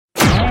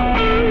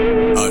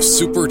a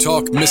Super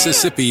Talk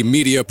Mississippi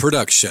media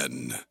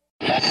production.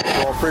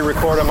 I'll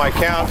pre-record on my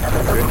count.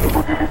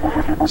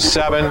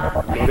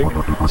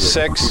 7,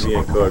 6,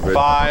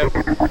 5,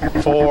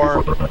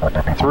 4,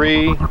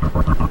 3,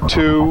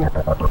 2.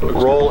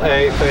 Roll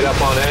A, fade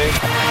up on A.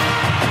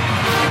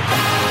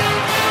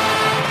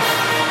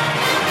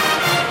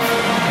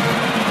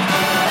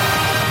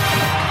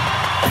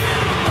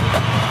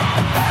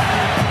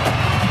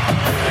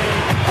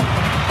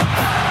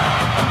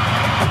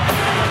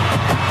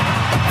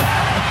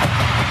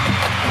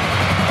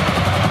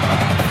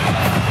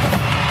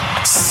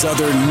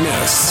 Southern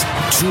Miss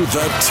to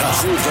the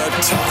top.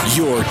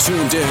 You're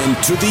tuned in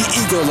to the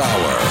Eagle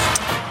Hour.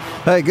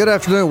 Hey, good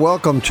afternoon.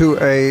 Welcome to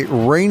a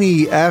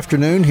rainy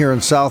afternoon here in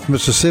South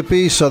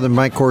Mississippi, Southern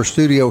Bancorp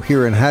Studio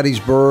here in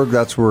Hattiesburg.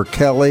 That's where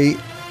Kelly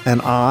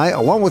and I,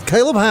 along with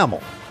Caleb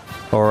Hamill,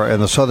 are in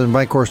the Southern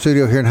Bancorp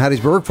Studio here in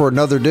Hattiesburg for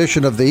another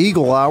edition of the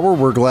Eagle Hour.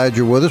 We're glad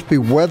you're with us. Be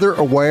weather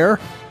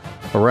aware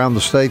around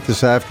the state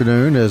this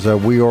afternoon as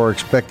we are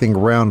expecting a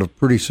round of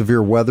pretty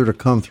severe weather to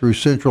come through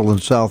central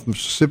and south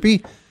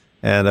Mississippi.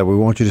 And we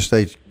want you to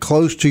stay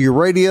close to your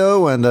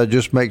radio and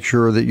just make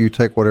sure that you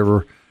take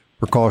whatever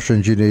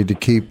precautions you need to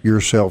keep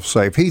yourself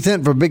safe. Heath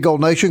Hinton from Big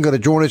Gold Nation going to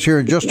join us here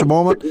in just a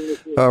moment.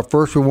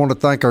 First, we want to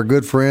thank our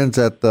good friends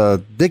at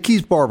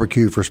Dickey's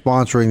Barbecue for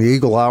sponsoring the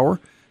Eagle Hour.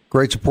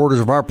 Great supporters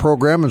of our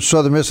program and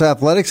Southern Miss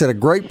Athletics, and a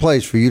great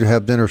place for you to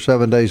have dinner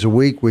 7 days a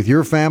week with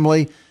your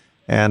family.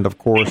 And, of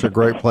course, a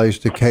great place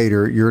to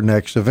cater your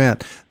next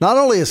event. Not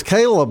only is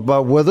Caleb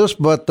with us,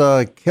 but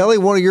Kelly,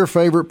 one of your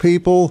favorite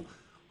people,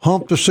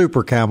 Hump the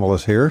Super Camel,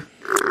 is here.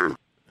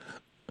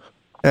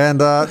 And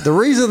the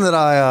reason that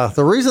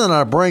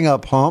I bring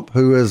up Hump,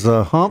 who is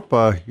Hump,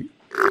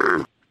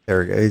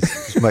 there he goes.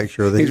 Just make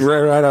sure that he's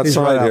right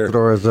outside there. The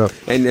door is up.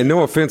 And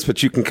no offense,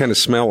 but you can kind of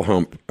smell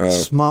Hump. I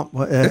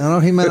know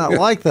he may not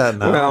like that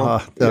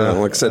now. Well,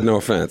 like I said, no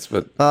offense,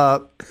 but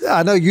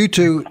I know you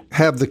two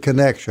have the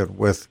connection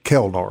with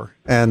Kelnar,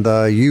 and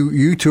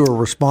you two are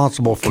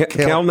responsible for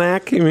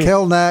Kelnack. You mean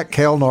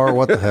Kelnar?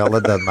 What the hell?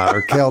 It doesn't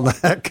matter.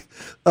 Kelnack.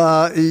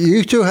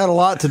 You two had a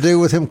lot to do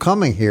with him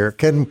coming here.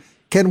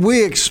 Can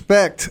we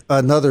expect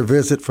another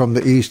visit from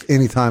the east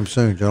anytime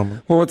soon,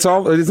 gentlemen? Well,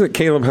 isn't it,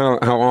 Caleb,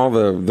 how all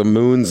the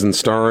moons and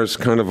stars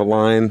kind of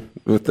align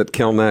with that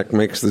Kelnack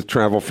makes the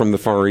travel from the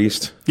Far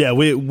East? Yeah,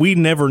 we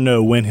never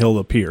know when he'll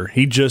appear.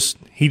 He just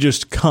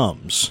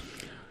comes.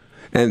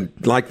 And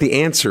like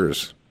the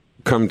answers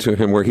come to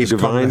him where he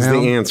divines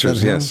the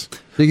answers, yes.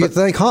 Do you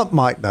think Hump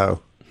might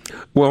know?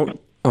 Well,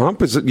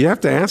 Hump you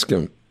have to ask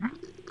him.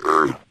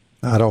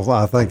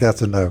 I think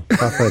that's a no.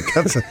 I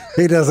think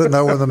he doesn't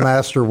know when the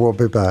master will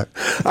be back.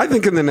 I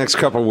think in the next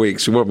couple of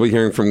weeks we'll be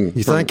hearing from.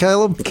 You think,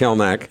 Caleb?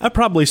 Kelnack. I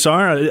probably saw.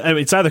 I mean,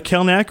 it's either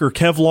Kelnack or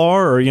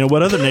Kevlar or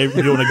what other name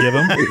you want to give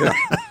him. Yeah.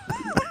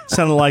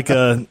 Sounded like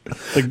the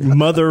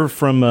mother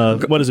from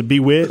what is it,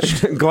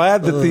 Bewitched?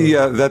 Glad that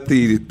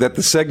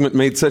the segment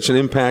made such an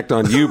impact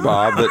on you,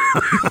 Bob.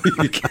 That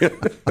you can't.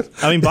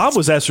 I mean, Bob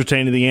was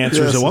ascertaining the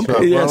answers at one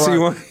point. Yes, he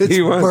was. It's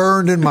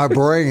burned in my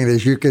brain,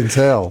 as you can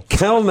tell.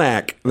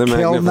 Kelnack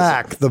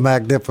the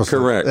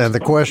Magnificent. Correct. And the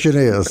question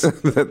is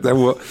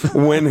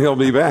when he'll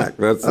be back.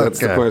 That's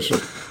the question.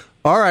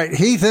 All right,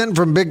 Heath Hinton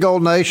from Big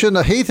Gold Nation.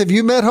 Heath, have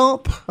you met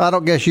Hump? I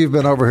don't guess you've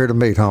been over here to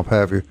meet Hump,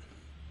 have you?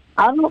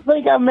 I don't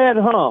think I met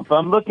Hump.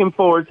 I'm looking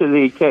forward to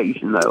the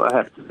occasion, though, I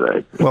have to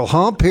say. Well,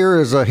 Hump here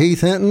is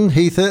Heath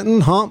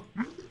Hinton, Hump.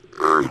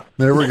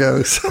 There we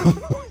go. So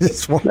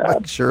just want to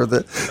make sure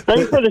that.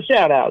 Thanks for the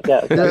shout-out,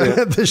 guys.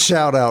 The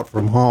shout-out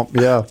from Hump,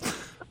 yeah.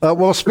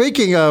 Well,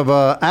 speaking of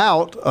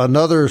out,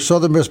 another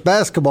Southern Miss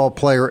basketball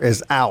player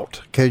is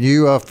out. Can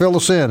you fill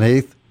us in,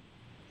 Heath?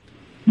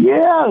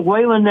 Yeah,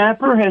 Waylon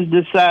Napper has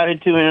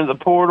decided to enter the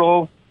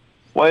portal.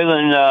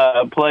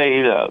 Waylon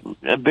played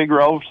a big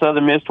role for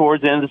Southern Miss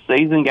towards the end of the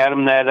season, got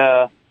him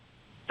that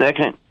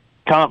second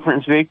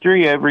conference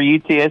victory over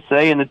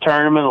UTSA in the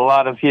tournament. A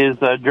lot of his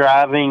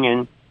driving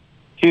and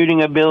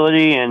shooting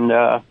ability, and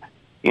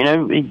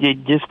he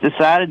just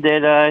decided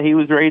that he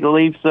was ready to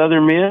leave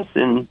Southern Miss,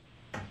 and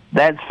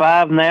that's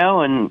 5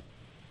 now. And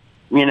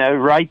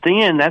right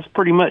then, that's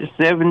pretty much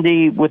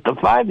 70 with the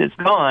 5 that's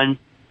gone.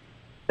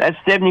 That's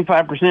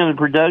 75% of the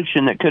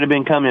production that could have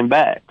been coming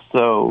back.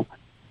 So.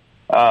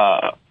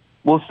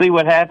 We'll see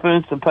what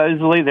happens.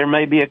 Supposedly there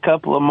may be a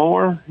couple of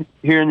more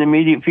here in the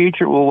immediate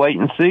future. We'll wait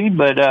and see.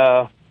 But,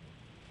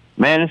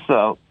 man,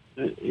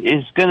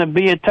 it's going to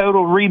be a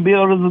total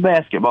rebuild of the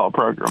basketball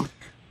program.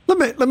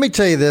 Let me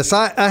tell you this.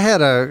 I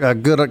had a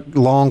good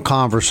long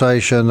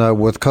conversation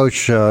with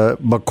Coach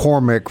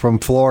McCormick from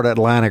Florida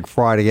Atlantic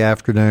Friday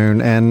afternoon,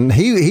 and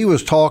he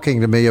was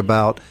talking to me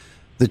about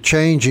the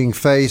changing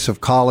face of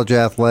college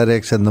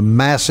athletics and the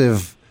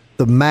massive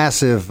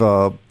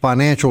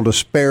financial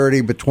disparity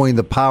between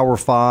the Power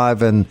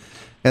Five and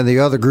the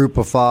other group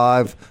of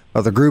five,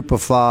 or the group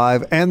of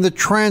five, and the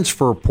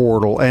transfer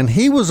portal. And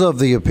he was of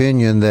the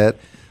opinion that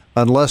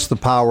unless the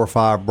Power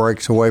Five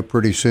breaks away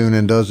pretty soon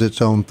and does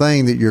its own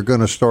thing, that you're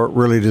going to start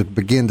really to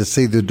begin to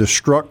see the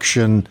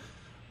destruction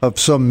of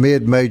some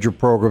mid-major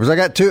programs. I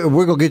got two.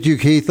 We're going to get you,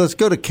 Keith. Let's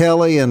go to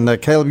Kelly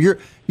and Caleb.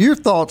 Your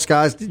thoughts,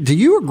 guys. Do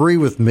you agree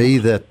with me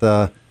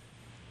that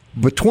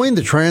between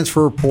the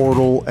transfer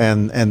portal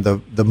and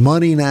the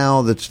money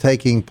now that's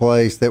taking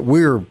place, that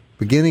we're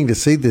beginning to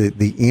see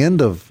the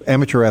end of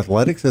amateur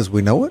athletics as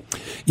we know it?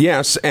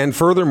 Yes, and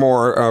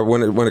furthermore,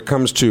 when it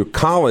comes to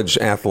college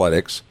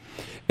athletics,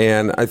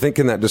 and I think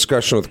in that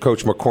discussion with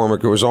Coach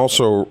McCormick, it was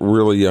also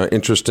really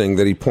interesting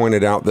that he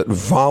pointed out that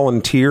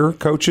volunteer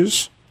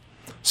coaches,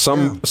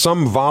 some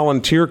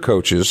volunteer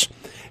coaches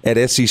at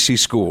SEC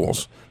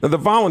schools. Now, the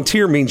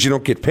volunteer means you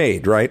don't get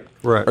paid, right?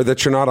 Right. Or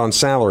that you're not on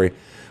salary.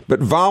 But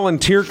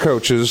volunteer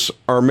coaches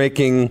are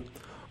making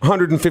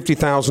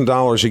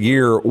 $150,000 a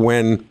year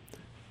when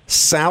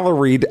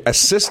salaried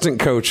assistant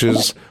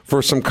coaches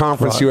for some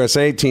Conference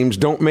USA teams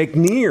don't make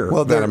near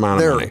that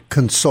amount of money. They're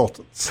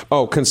consultants.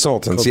 Oh,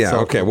 consultants. Yeah.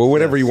 Okay. Well,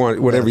 whatever you want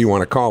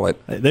to call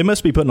it. They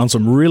must be putting on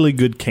some really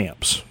good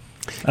camps.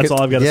 That's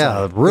all I've got to say.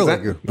 Yeah,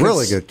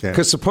 really good camps.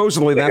 Because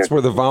supposedly that's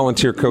where the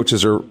volunteer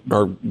coaches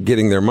are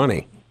getting their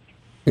money.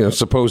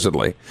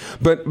 Supposedly.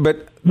 But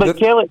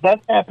Kelly,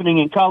 that's happening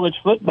in college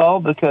football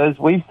because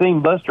we've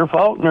seen Buster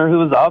Faulkner, who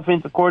was the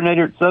offensive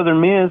coordinator at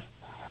Southern Miss,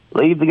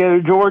 leave to go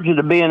to Georgia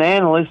to be an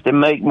analyst and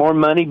make more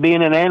money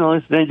being an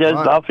analyst than he does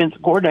the offensive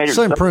coordinator.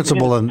 Same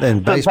principle in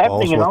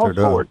baseball is what they're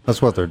doing.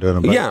 That's what they're doing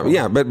in baseball.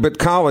 Yeah, but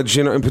college,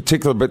 in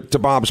particular, but to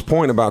Bob's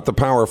point about the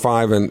Power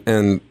Five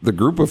and the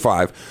Group of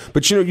Five,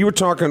 but we're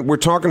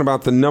talking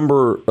about the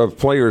number of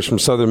players from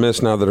Southern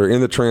Miss now that are in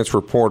the transfer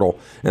portal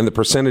and the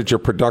percentage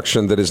of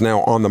production that is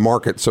now on the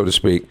market, so to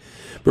speak.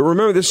 But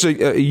remember, this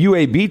is a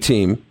UAB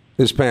team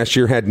this past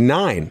year had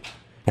nine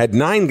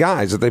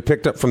guys that they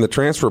picked up from the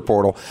transfer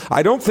portal.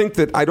 I don't think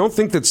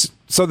that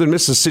Southern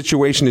Miss's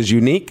situation is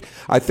unique.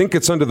 I think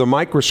it's under the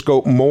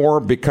microscope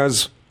more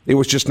because it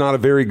was just not a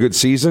very good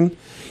season.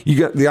 You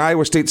got the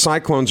Iowa State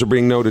Cyclones are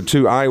being noted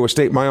too. Iowa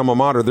State, my alma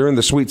mater, they're in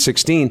the Sweet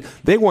 16.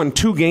 They won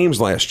 2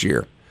 games last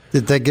year.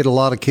 Did they get a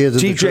lot of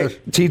kids? TJ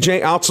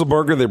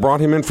Otzelberger, they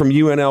brought him in from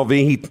UNLV.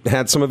 He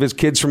had some of his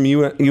kids from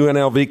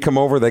UNLV come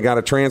over. They got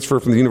a transfer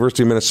from the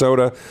University of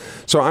Minnesota.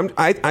 So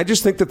I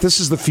just think that this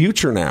is the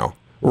future now.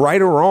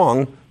 Right or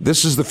wrong,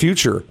 this is the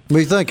future. What do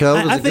you think,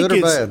 Howard? Is it good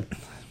or bad?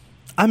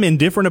 I'm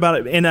indifferent about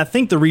it, and I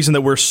think the reason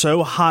that we're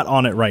so hot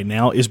on it right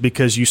now is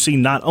because you see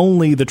not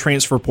only the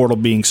transfer portal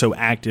being so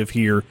active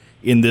here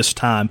in this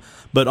time,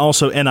 but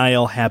also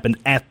NIL happened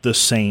at the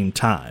same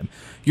time.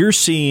 You're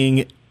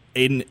seeing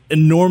an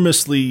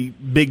enormously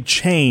big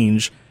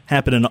change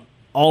happen in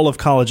all of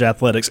college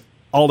athletics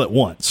all at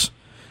once.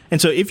 And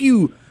so if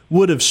you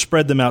would have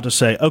spread them out to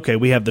say, okay,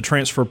 we have the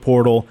transfer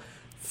portal,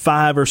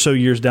 5 or so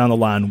years down the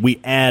line, we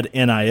add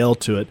NIL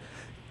to it,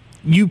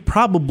 you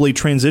probably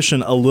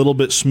transition a little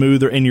bit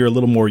smoother and you're a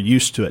little more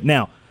used to it.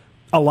 Now,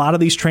 a lot of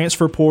these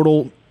transfer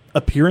portal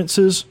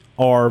appearances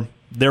are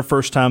their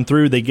first time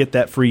through. They get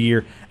that free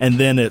year, and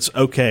then it's,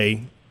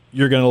 okay,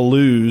 you're going to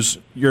lose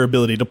your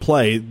ability to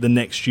play the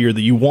next year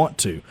that you want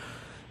to.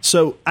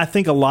 So I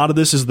think a lot of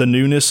this is the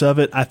newness of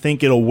it. I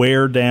think it'll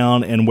wear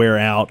down and wear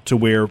out to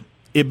where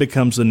it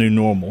becomes the new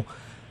normal.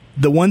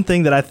 The one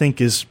thing that I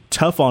think is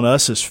tough on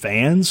us as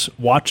fans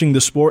watching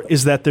the sport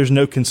is that there's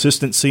no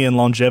consistency and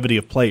longevity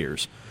of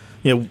players.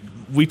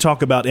 We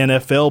talk about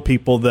NFL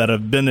people that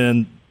have been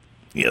in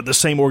the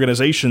same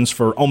organizations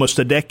for almost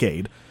a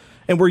decade,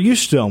 and we're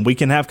used to them. We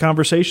can have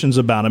conversations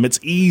about them. It's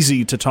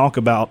easy to talk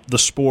about the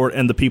sport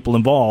and the people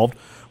involved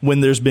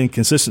when there's been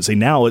consistency.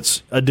 Now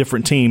it's a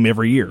different team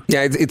every year.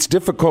 Yeah, it's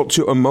difficult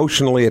to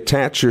emotionally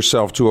attach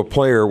yourself to a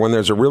player when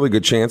there's a really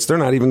good chance they're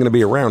not even going to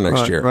be around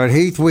next year. Right,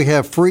 Heath, we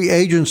have free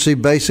agency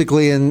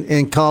basically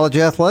in college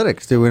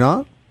athletics, do we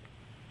not?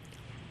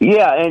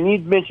 Yeah, and you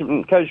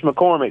mentioned Coach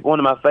McCormick, one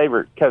of my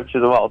favorite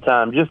coaches of all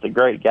time, just a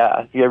great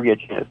guy. If you ever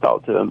get a chance to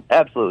talk to him,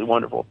 absolutely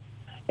wonderful.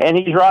 And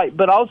he's right,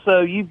 but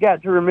also you've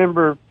got to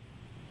remember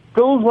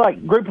schools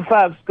like Group of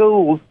 5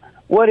 schools,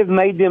 what have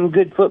made them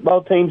good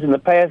football teams in the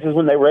past is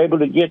when they were able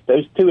to get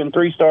those 2- and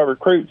 3-star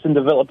recruits and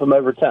develop them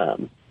over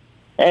time.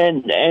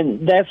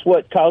 And that's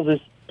what causes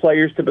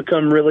players to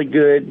become really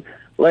good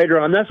later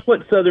on. That's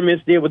what Southern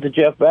Miss did with the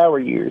Jeff Bauer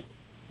years.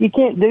 You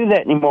can't do that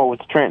anymore with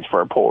the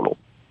transfer portal.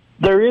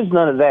 There is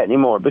none of that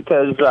anymore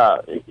because,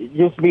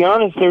 just to be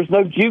honest, there's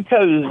no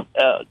JUCOs.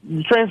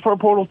 The transfer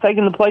portal's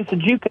taking the place of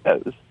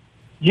JUCOs.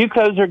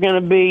 JUCOs are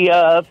going to be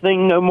a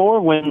thing no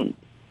more when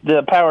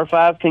the Power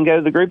 5 can go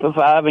to the Group of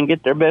 5 and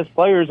get their best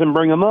players and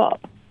bring them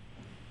up.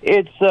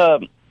 It's a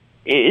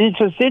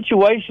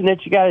situation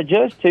that you got to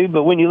adjust to,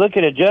 but when you look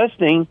at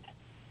adjusting,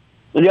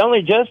 the only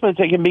adjustments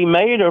that can be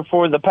made are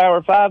for the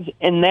Power 5s,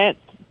 and that's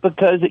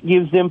because it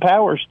gives them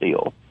power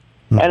still.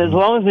 Mm-hmm. And as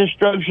long as this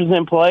structure's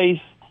in place,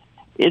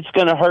 it's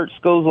going to hurt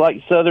schools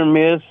like Southern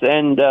Miss,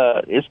 and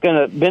it's going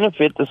to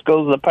benefit the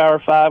schools of the Power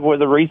 5 where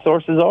the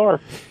resources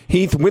are.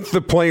 Heath, with the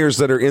players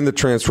that are in the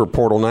transfer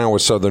portal now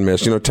with Southern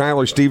Miss,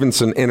 Tyler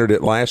Stevenson entered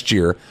it last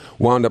year,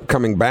 wound up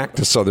coming back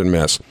to Southern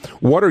Miss.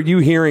 What are you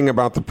hearing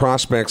about the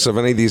prospects of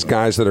any of these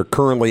guys that are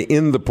currently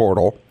in the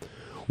portal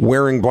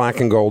wearing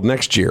black and gold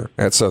next year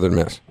at Southern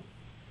Miss?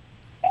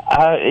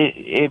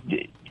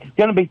 It's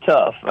going to be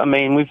tough. I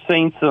mean, we've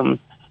seen some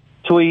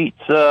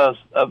tweets,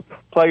 a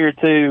player or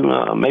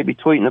two maybe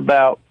tweeting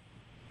about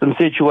some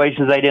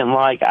situations they didn't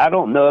like. I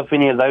don't know if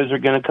any of those are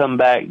going to come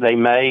back. They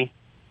may.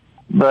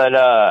 But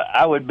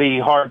I would be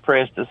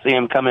hard-pressed to see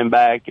them coming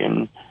back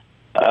and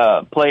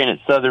playing at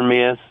Southern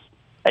Miss.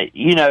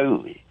 You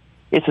know,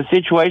 it's a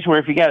situation where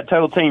if you got a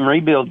total team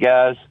rebuild,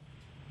 guys,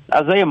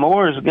 Isaiah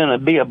Moore is going to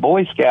be a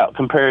Boy Scout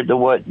compared to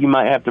what you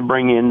might have to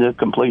bring in to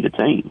complete a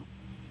team.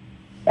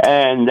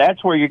 And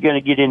that's where you're going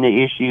to get into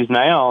issues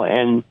now.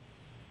 And,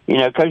 you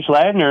know, Coach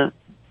Ladner,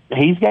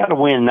 he's got to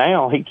win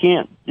now. He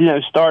can't,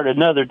 start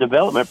another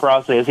development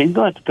process. He's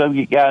going to have to go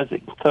get guys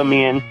that can come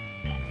in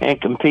and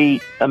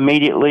compete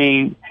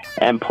immediately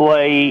and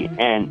play,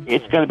 and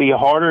it's going to be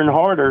harder and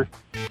harder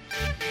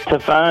to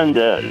find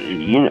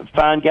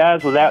find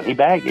guys without any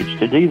baggage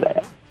to do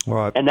that.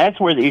 Right. And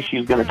that's where the issue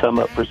is going to come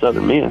up for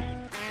Southern Miss.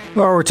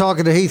 Well, we're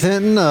talking to Heath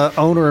Hinton,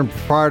 owner and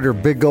proprietor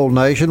of Big Gold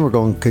Nation. We're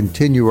going to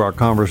continue our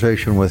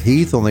conversation with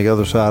Heath on the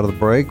other side of the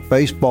break.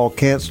 Baseball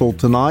canceled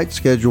tonight,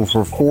 scheduled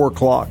for 4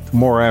 o'clock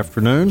tomorrow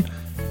afternoon.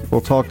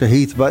 We'll talk to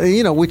Heath about,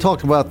 we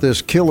talked about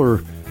this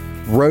killer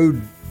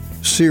road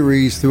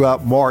series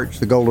throughout March.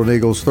 The Golden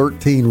Eagles,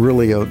 13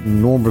 really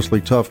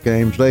enormously tough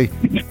games. They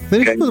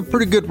finished with a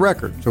pretty good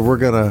record, so we're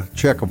going to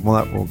check them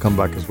on that. We'll come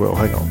back as well.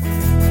 Hang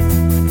on.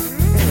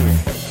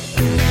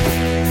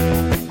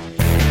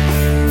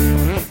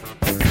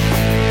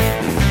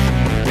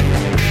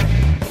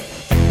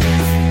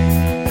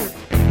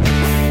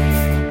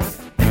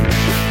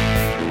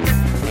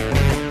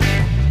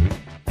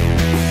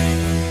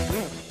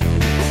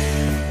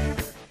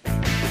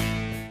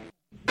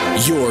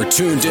 You're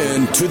tuned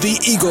in to the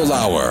Eagle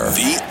Hour.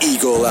 The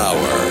Eagle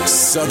Hour.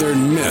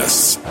 Southern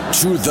Miss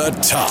to the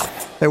top.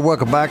 Hey,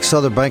 welcome back.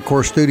 Southern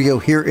Bancorp Studio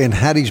here in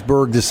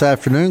Hattiesburg this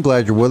afternoon.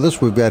 Glad you're with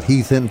us. We've got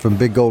Heath Hinton from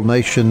Big Gold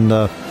Nation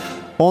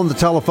on the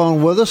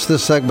telephone with us.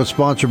 This segment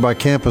sponsored by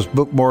Campus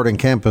Bookmart and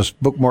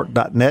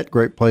campusbookmart.net.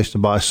 Great place to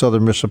buy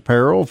Southern Miss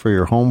apparel for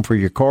your home, for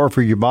your car,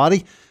 for your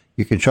body.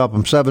 You can shop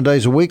them 7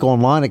 days a week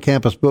online at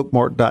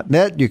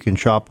campusbookmart.net. You can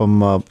shop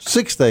them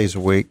 6 days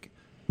a week,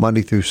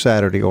 Monday through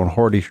Saturday on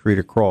Hardy Street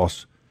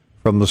across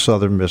from the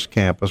Southern Miss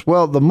campus.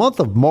 Well, the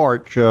month of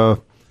March,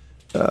 so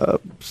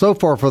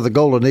far for the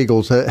Golden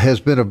Eagles,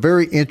 has been a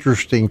very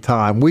interesting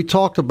time. We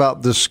talked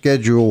about this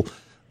schedule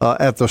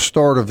at the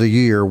start of the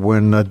year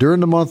when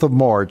during the month of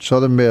March,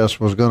 Southern Miss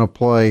was going to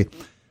play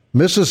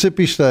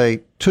Mississippi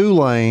State,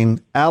 Tulane,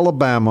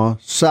 Alabama,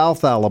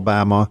 South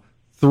Alabama,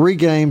 3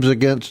 games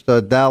against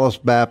Dallas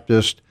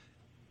Baptist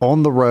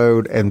on the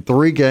road, and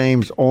 3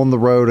 games on the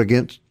road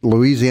against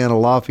Louisiana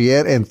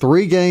Lafayette, and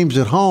 3 games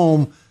at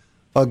home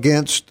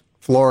against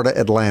Florida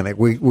Atlantic.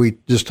 We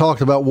just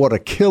talked about what a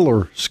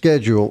killer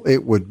schedule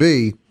it would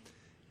be.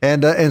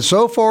 And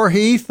so far,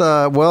 Heath,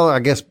 well,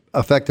 I guess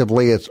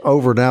effectively it's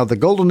over now. The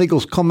Golden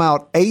Eagles come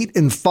out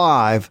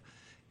 8-5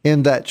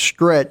 in that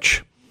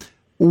stretch.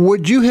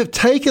 Would you have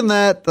taken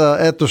that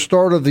at the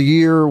start of the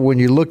year when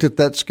you looked at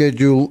that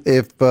schedule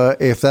if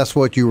that's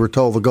what you were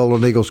told the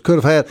Golden Eagles could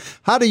have had?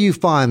 How do you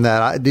find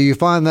that? Do you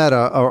find that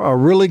a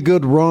really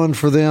good run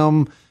for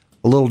them,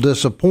 a little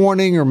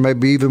disappointing, or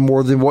maybe even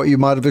more than what you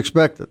might have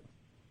expected?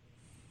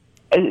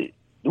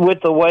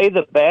 With the way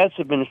the Bats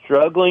have been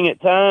struggling at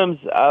times,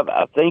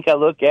 I think I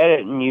look at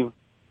it and you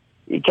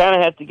kind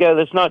of have to go,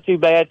 that's not too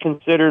bad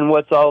considering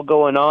what's all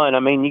going on. I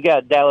mean, you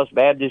got Dallas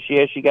Baptist,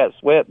 yes, you got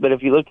swept, but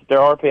if you looked at their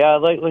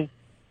RPI lately,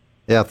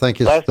 yeah, I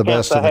think it's the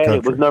best in the country.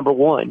 It was number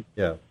 1.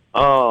 Yeah.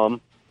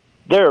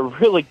 They're a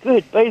really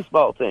good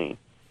baseball team.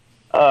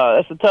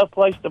 That's a tough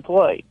place to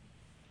play.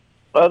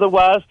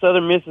 Otherwise,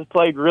 Southern Miss has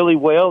played really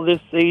well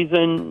this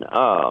season,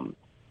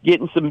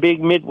 getting some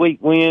big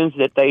midweek wins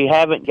that they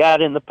haven't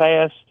got in the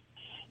past.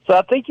 So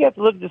I think you have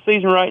to look at the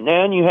season right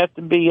now, and you have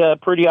to be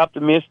pretty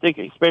optimistic,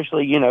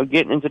 especially,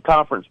 getting into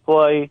conference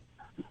play.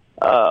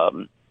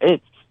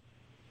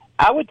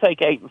 I would take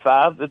 8-5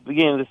 at the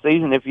beginning of the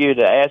season if you had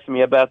asked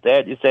me about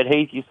that. You said,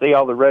 Heath, you see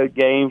all the road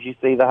games, you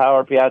see the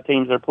high RPI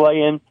teams they're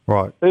playing,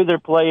 right? Who they're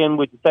playing,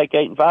 would you take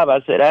 8-5?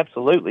 I said,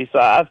 absolutely. So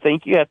I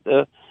think you have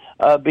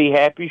to be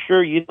happy.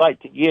 Sure, you'd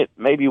like to get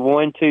maybe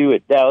 1-2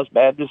 at Dallas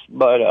Baptist,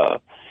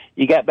 but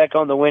you got back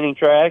on the winning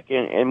track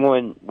and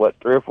won 3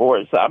 or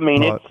 4. So I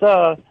mean,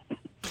 right.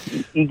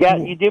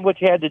 You did what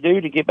you had to do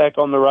to get back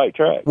on the right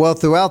track. Well,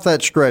 throughout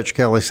that stretch,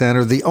 Kelly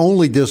Sander, the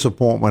only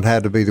disappointment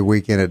had to be the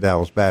weekend at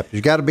Dallas Baptist.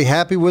 You got to be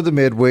happy with the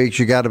midweeks.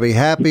 You got to be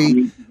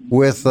happy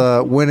with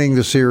winning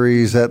the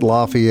series at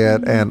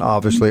Lafayette and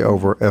obviously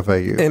over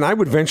FAU. And I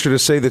would venture to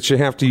say that you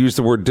have to use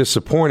the word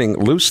disappointing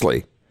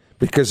loosely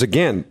because,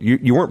 again,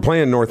 you weren't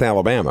playing North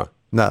Alabama.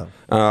 No.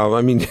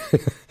 I mean,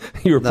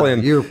 you were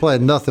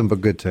playing nothing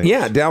but good teams.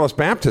 Yeah, Dallas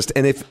Baptist.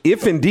 And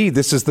if indeed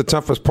this is the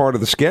toughest part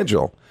of the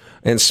schedule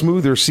and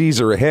smoother seas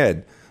are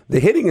ahead, the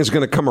hitting is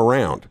going to come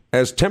around.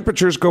 As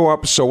temperatures go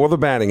up, so will the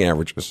batting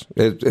averages.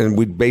 And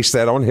we base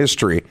that on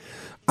history.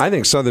 I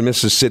think Southern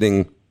Miss is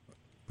sitting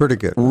pretty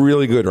good,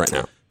 really good right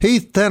now.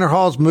 Heath, Tanner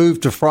Hall's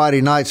moved to Friday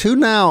nights. Who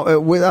now?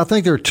 I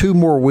think there are 2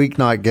 more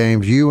weeknight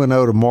games,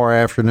 UNO tomorrow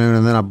afternoon,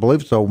 and then I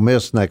believe it's Ole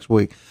Miss next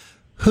week.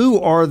 Who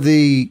will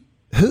be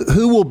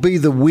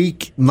the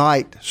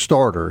weeknight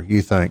starter,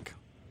 you think?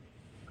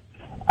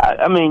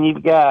 I mean,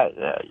 you've got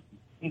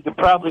you could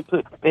probably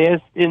put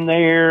Best in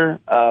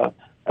there.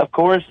 Of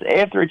course,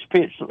 Etheridge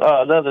pitched the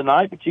other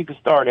night, but you could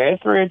start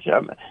Etheridge.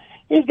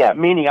 He's got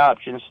many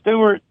options.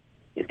 Stewart,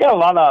 he's got a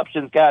lot of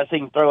options, guys he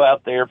can throw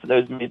out there for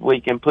those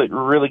midweek and put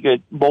really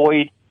good.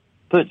 Boyd,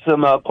 put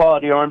some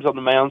quality arms on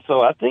the mound.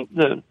 So I think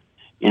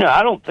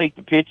I don't think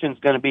the pitching's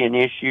going to be an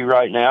issue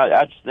right now.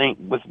 I just think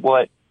with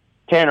what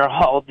Tanner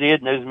Hall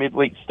did in those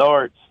midweek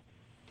starts,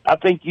 I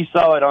think you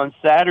saw it on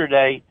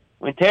Saturday.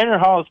 When Tanner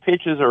Hall's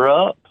pitches are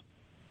up,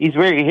 he's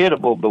very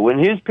hittable. But when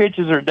his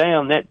pitches are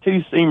down, that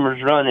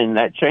two-seamer's running,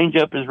 that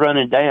changeup is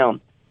running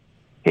down,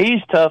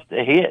 he's tough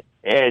to hit.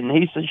 And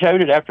he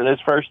showed it after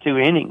those first 2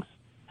 innings.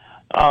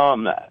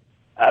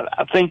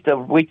 I think the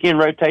weekend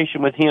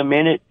rotation with him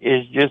in it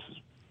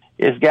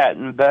is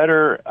gotten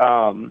better.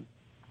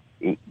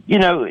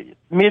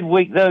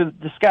 Midweek though,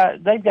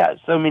 they've got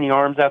so many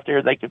arms out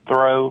there they could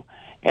throw,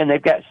 and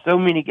they've got so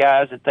many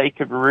guys that they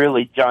could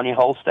really Johnny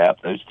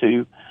Holstaff those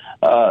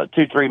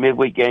 2-3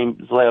 midweek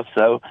games left.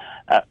 So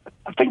I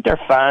think they're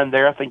fine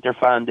there. I think they're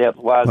fine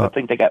depth-wise. I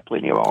think they got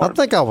plenty of arms. I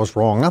think I was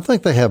wrong. I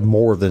think they have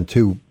more than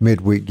 2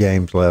 midweek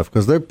games left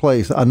because they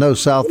play, I know,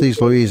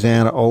 Southeast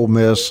Louisiana, Ole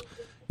Miss,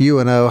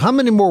 UNO. How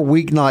many more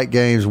weekday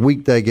games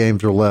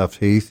are left,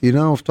 Heath? You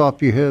know off the top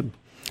of your head?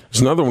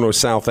 There's another one with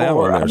South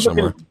Al in there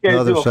somewhere.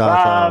 Another South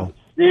Al.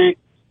 6.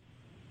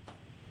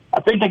 I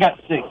think they got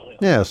 6.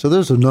 Yeah, so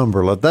there's a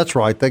number left. That's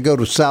right. They go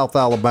to South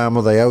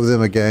Alabama. They owe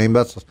them a game.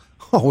 That's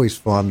always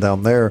fun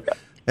down there.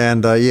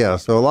 And,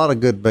 so a lot of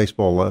good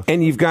baseball left.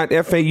 And you've got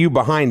FAU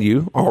behind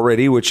you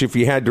already, which if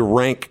you had to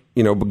rank,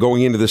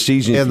 going into the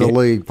season. In the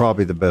league,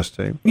 probably the best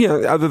team. Yeah,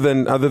 other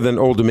than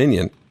Old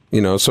Dominion,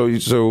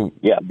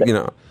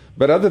 Yeah.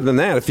 But other than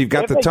that, if you've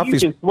got the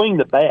toughest. FAU can swing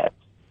the bat.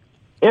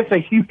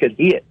 FAU could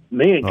hit.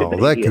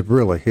 Could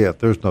really hit.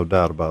 There's no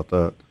doubt about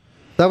that.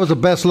 That was the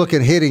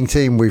best-looking hitting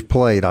team we've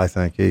played, I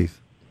think, Heath.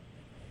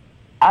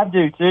 I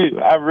do, too.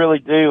 I really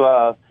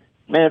do.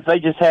 Man, if they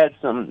just had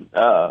some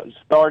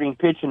starting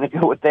pitching to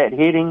go with that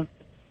hitting,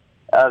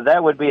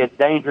 that would be a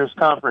dangerous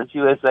Conference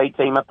USA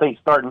team. I think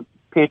starting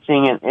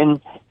pitching, and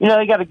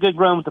they got a good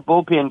run with the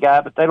bullpen guy,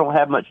 but they don't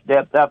have much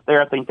depth out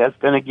there. I think that's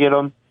going to get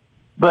them.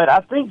 But I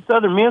think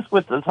Southern Miss,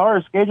 with as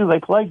hard a schedule they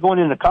play going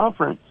into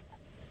conference,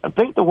 I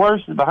think the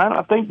worst is behind them.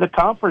 I think the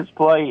conference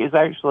play is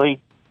actually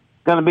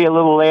going to be a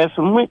little less,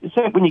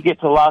 except when you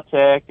get to La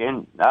Tech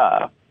and,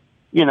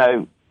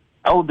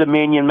 Old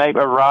Dominion, maybe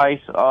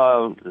Rice,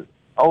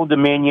 Old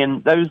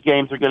Dominion. Those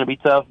games are going to be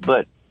tough,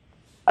 but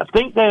I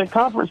think the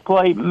conference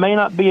play may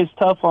not be as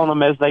tough on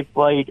them as they've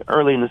played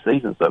early in the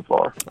season so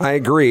far. I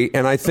agree,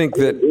 and I think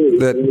that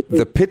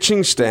the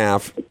pitching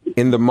staff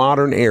in the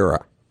modern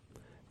era,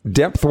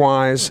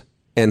 depth-wise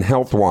and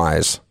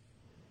health-wise,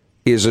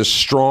 is as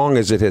strong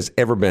as it has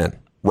ever been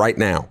right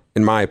now,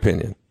 in my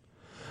opinion.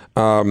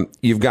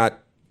 You've got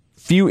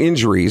few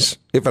injuries,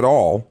 if at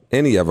all,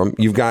 any of them.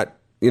 You've got,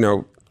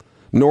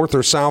 north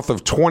or south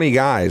of 20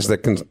 guys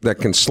that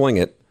can sling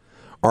it,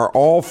 are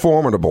all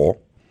formidable,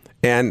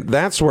 and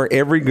that's where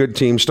every good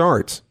team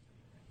starts,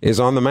 is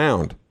on the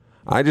mound.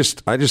 I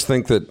just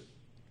think that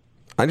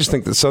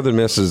Southern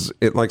Miss is,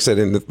 like I said,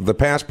 in the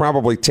past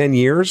probably 10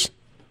 years,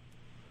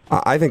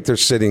 I think they're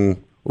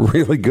sitting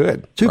really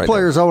good. Two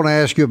players I want to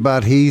ask you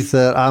about, Heath,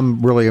 that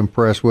I'm really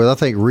impressed with. I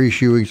think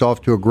Reese Ewing's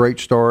off to a great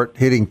start,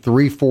 hitting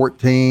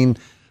 .314,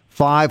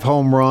 5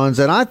 home runs,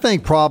 and I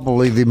think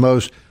probably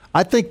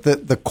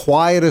the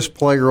quietest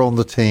player on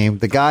the team,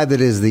 the guy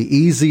that is the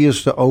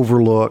easiest to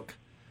overlook,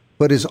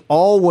 but is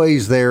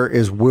always there,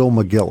 is Will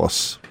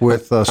McGillis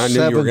with 17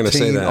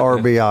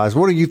 RBIs.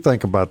 What do you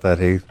think about that,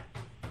 Heath?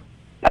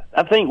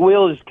 I think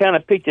Will has kind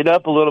of picked it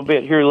up a little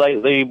bit here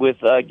lately with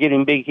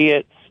getting big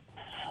hits.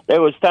 There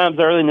was times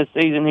early in the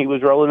season he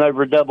was rolling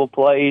over double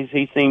plays.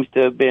 He seems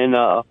to have been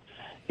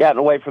gotten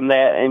away from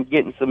that and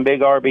getting some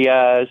big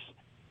RBIs.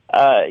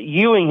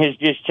 Ewing has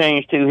just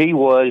changed who he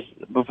was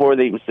before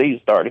the season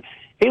started.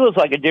 He looks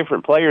like a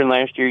different player than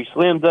last year. He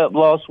slimmed up,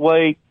 lost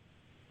weight.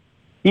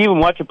 You even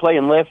watch him play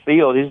in left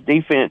field. His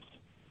defense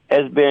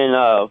has been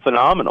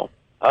phenomenal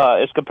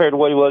as compared to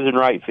what he was in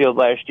right field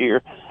last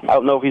year. I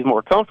don't know if he's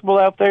more comfortable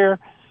out there,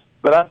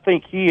 but I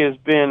think he has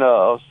been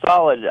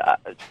solid.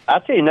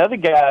 I'll tell you another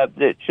guy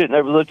that shouldn't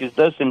overlook is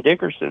Dustin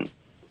Dickerson.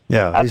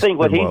 Yeah, I think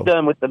what he's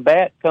done with the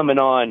bat coming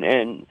on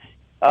and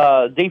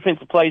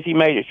defensive plays he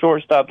made at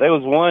shortstop. There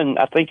was one,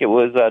 I think it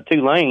was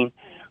Tulane,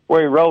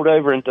 where he rolled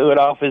over and threw it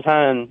off his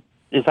hind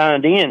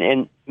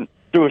end and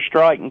threw a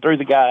strike and threw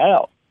the guy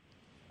out.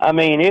 I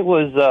mean, it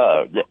was.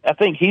 I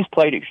think he's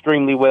played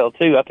extremely well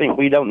too. I think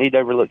we don't need to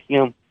overlook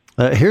him.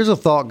 Here's a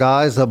thought,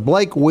 guys.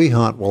 Blake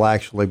Wehunt will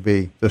actually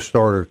be the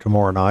starter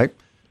tomorrow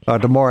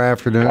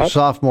afternoon,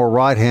 sophomore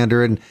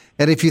right-hander. And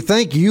if you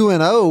think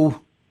UNO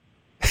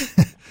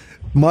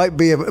might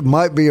be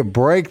a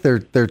break. They're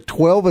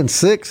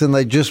 12-6, and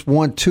they just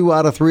won 2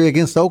 out of 3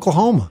 against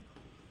Oklahoma.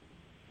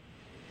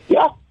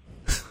 Yeah,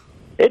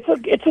 it's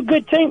a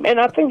good team, and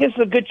I think it's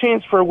a good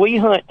chance for Wee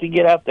Hunt to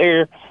get out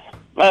there.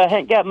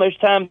 Hadn't got much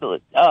time,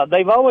 but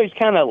they've always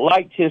kind of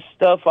liked his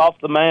stuff off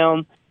the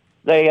mound.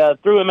 They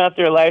threw him out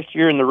there last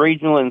year in the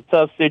regional in a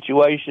tough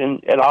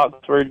situation at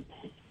Oxford.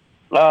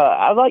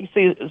 I'd like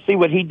to see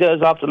what he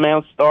does off the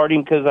mound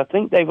starting, because I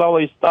think they've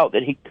always thought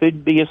that he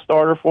could be a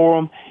starter for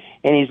them,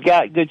 and he's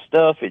got good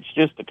stuff. It's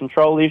just a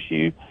control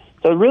issue.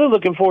 So really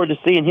looking forward to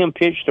seeing him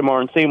pitch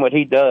tomorrow and seeing what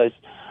he does.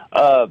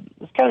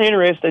 It's kind of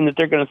interesting that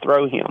they're going to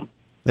throw him.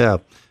 Yeah.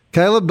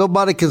 Caleb,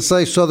 nobody can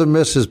say Southern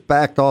Miss has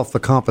backed off the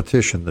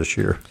competition this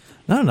year.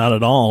 No, not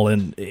at all.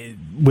 And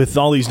with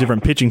all these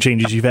different pitching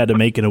changes you've had to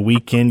make in a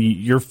weekend,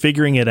 you're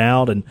figuring it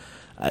out. And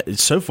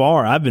so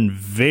far, I've been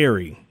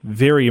very,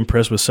 very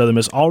impressed with Southern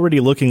Miss, already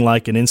looking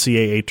like an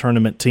NCAA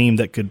tournament team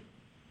that could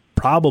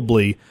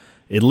probably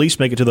at least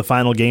make it to the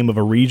final game of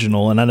a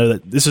regional. And I know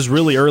that this is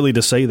really early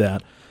to say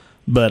that,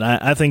 but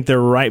I think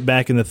they're right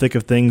back in the thick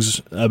of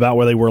things about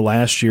where they were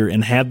last year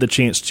and have the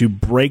chance to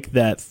break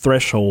that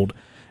threshold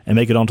and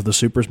make it onto the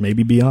Supers,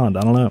 maybe beyond.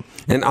 I don't know.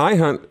 And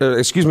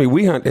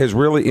Wee Hunt has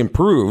really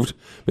improved,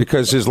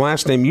 because his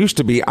last name used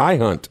to be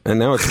iHunt, and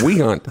now it's Wee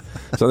Hunt.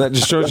 So that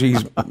just shows you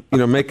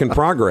he's making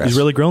progress. He's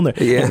really grown there.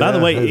 Yeah. And by the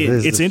way,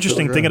 it's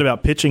interesting thinking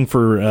about pitching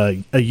for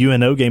a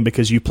UNO game,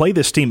 because you play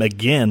this team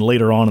again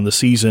later on in the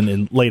season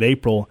in late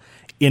April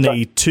in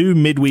a 2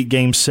 midweek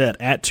game set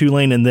at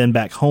Tulane and then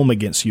back home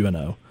against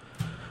UNO.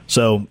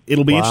 So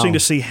it'll be interesting to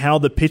see how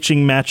the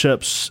pitching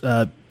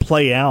matchups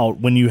play out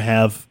when you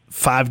have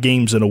 5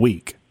 games in a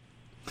week.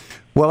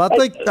 Well, I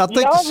think y'all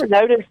ever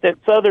noticed that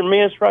Southern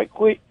Miss, right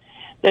quick,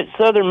 that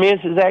Southern Miss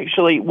is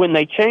actually, when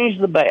they changed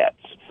the bats,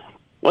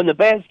 when the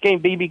bats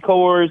came BB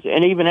cores,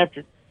 and even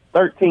after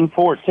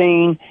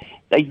 13-14,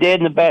 they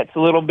deadened the bats a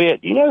little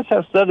bit. You notice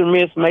how Southern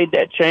Miss made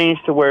that change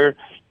to where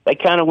they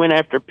kind of went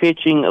after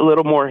pitching a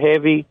little more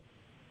heavy?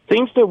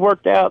 Seems to have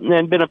worked out and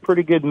then been a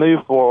pretty good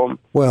move for them.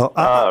 Well,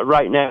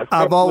 right now,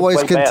 I've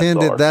always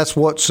contended that's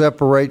what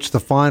separates the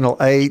Final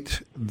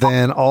 8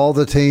 than all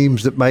the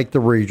teams that make the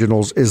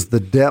regionals, is the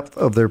depth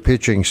of their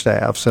pitching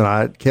staffs.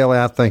 And Kelly,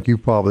 I think you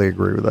probably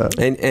agree with that.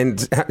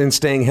 And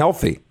staying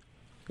healthy.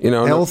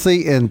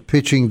 Healthy and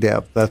pitching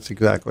depth. That's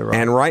exactly right.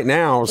 And right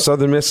now,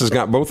 Southern Miss has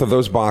got both of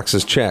those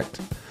boxes checked.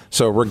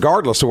 So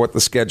regardless of what the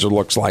schedule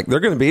looks like,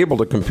 they're going to be able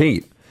to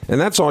compete. And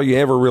that's all you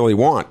ever really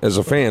want as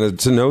a fan,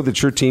 is to know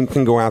that your team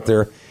can go out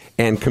there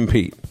and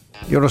compete.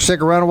 You want to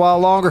stick around a while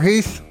longer,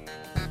 Heath?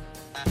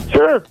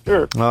 Sure.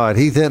 All right,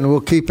 Heath Hinton, we'll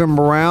keep him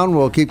around.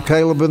 We'll keep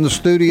Caleb in the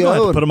studio.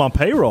 You'll have to put him on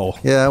payroll.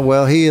 Yeah,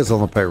 well, he is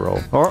on the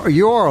payroll. Or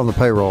you are on the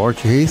payroll,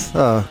 aren't you, Heath?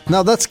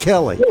 No, that's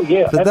Kelly. Oh,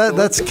 yeah.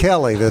 That's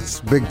Kelly. That's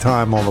big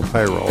time on the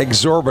payroll.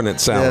 Exorbitant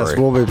salary. Yes,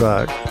 we'll be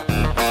back.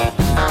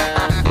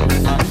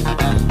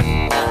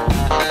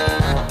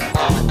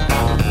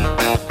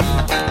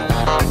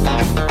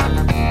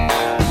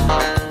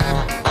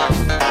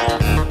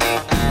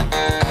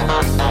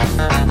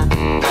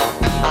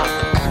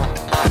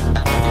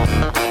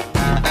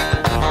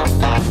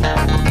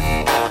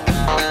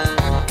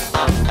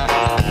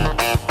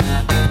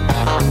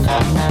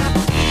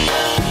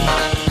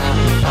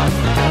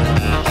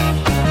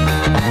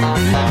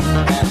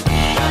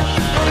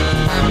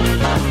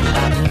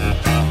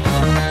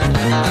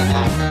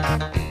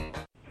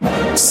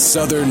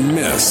 Southern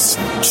Miss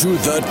to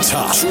the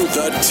top. To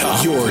the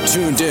top. You're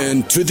tuned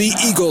in to the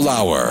Eagle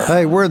Hour.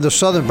 Hey, we're in the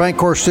Southern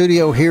Bancorp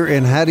studio here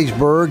in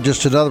Hattiesburg.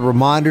 Just another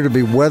reminder to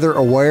be weather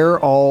aware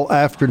all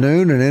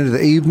afternoon and into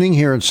the evening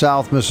here in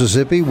South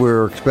Mississippi.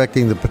 We're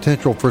expecting the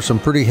potential for some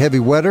pretty heavy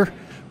weather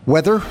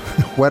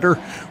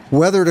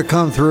to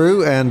come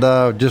through, and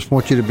just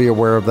want you to be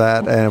aware of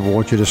that, and we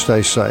want you to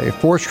stay safe.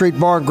 4th Street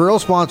Bar and Grill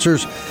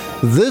sponsors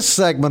this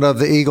segment of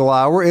the Eagle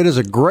Hour. It is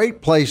a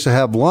great place to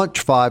have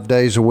lunch 5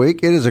 days a week.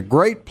 It is a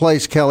great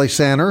place, Kelly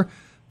Sander,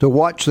 to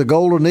watch the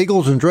Golden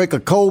Eagles and drink a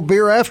cold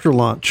beer after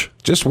lunch.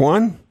 Just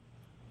one?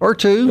 Or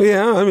two.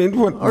 Yeah, I mean,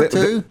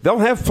 two. They'll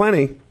have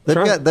plenty.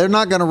 They're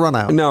not going to run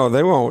out. No,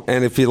 they won't.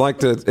 And if you like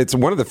to, it's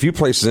one of the few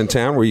places in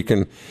town where you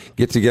can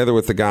get together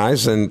with the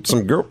guys. And some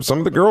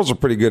of the girls are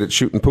pretty good at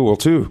shooting pool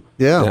too.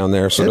 Yeah, down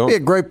there. So it'd be a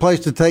great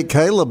place to take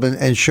Caleb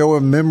and show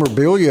him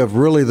memorabilia of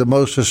really the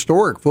most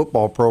historic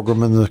football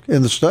program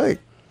in the state.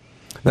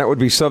 That would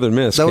be Southern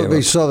Miss. That would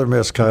be Southern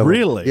Miss, Caleb.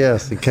 Really?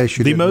 Yes. In case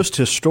you didn't, most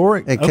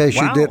historic. In case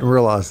you didn't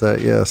realize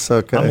that. Yes.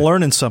 Okay. I'm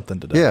learning something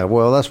today. Yeah.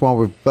 Well, that's why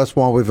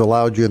we've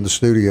allowed you in the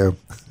studio.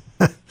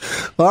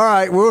 All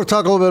right, we're going to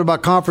talk a little bit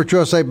about Conference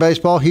USA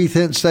baseball. Heath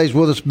Hinton stays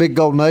with us, Big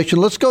Gold Nation.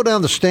 Let's go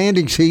down the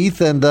standings, Heath,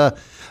 and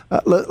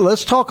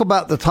let's talk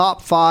about the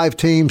top 5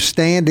 teams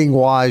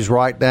standing-wise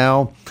right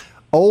now.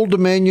 Old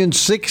Dominion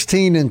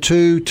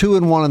 16-2,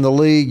 2-1 in the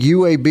league.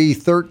 UAB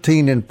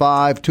 13-5,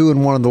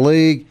 2-1 in the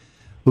league.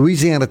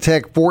 Louisiana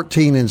Tech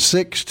 14-6,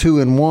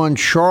 2-1.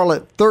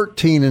 Charlotte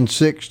 13-6,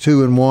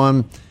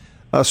 2-1.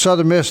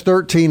 Southern Miss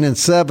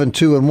 13-7,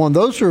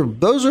 2-1.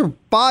 Those are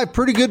 5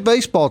 pretty good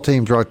baseball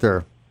teams right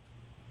there.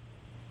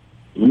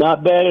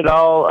 Not bad at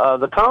all.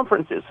 The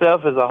conference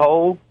itself as a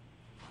whole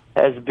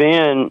has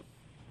been,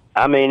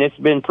 it's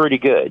been pretty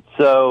good.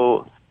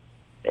 So,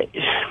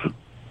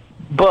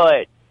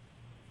 but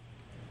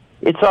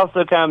it's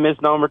also kind of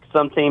misnomer because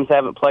some teams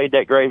haven't played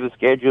that great of a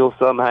schedule.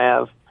 Some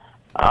have.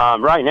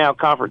 Right now,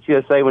 Conference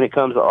USA, when it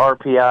comes to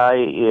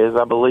RPI, is,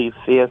 I believe,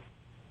 fifth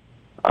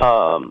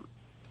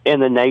in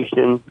the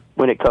nation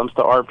when it comes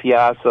to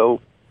RPI.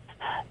 So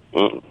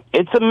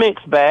it's a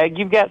mixed bag.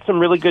 You've got some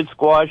really good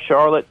squads: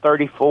 Charlotte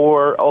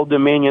 34, Old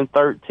Dominion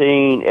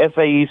 13,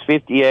 FAU's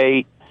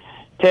 58,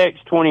 Tech's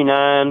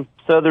 29,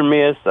 Southern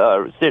Miss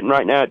sitting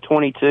right now at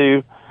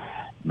 22.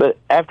 But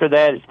after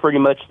that, it's pretty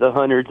much the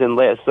hundreds and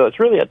less. So it's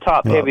really a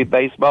top-heavy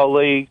baseball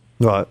league.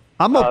 Right.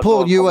 I'm going to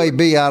pull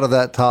UAB out of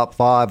that top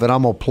five, and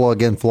I'm going to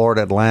plug in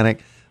Florida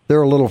Atlantic.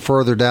 They're a little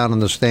further down in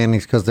the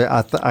standings because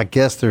I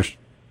guess they're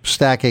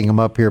stacking them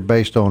up here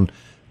based on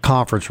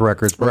conference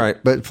records.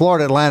 But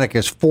Florida Atlantic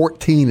is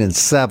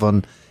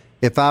 14-7.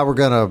 If I were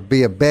going to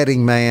be a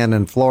betting man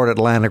and Florida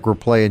Atlantic were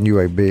playing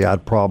UAB,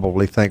 I'd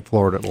probably think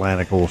Florida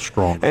Atlantic a little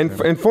stronger.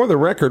 And for the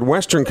record,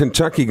 Western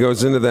Kentucky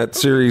goes into that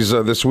series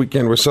this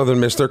weekend with Southern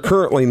Miss. They're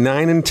currently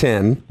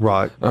 9-10.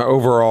 Right.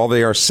 Overall,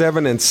 they are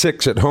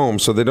 7-6 at home,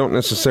 so they don't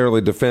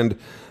necessarily defend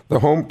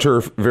the home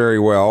turf very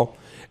well.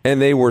 And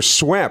they were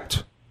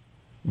swept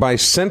by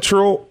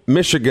Central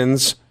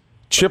Michigan's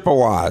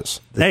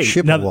Chippewas. Now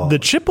the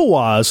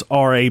Chippewas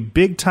are a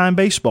big-time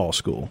baseball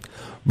school.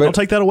 But don't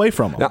take that away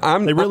from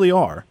them. They really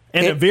are.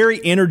 And a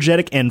very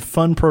energetic and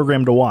fun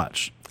program to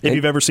watch, if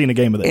you've ever seen a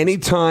game of this.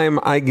 Anytime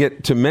I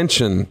get to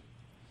mention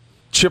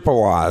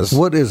Chippewas.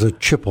 What is a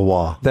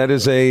Chippewa? That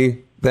is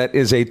a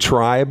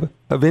tribe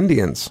of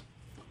Indians.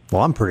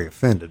 Well, I'm pretty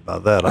offended by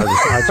that. I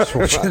just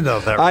want you to know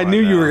that. I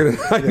knew you were going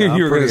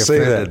to say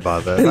that.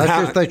 By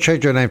that. They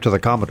changed their name to the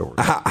Commodores.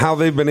 How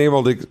they've been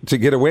able to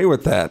get away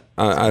with that,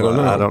 I don't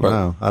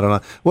know. I don't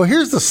know. Well,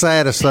 here's the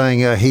saddest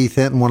thing, Heath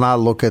Hinton. When I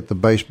look at the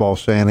baseball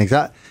standings,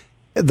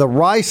 the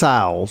Rice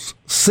Owls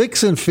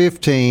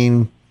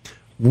 6-15,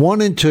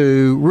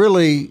 1-2,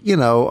 really,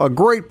 a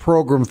great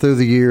program through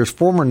the years.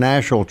 Former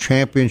national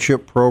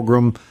championship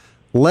program.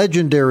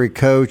 Legendary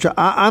coach.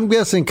 I'm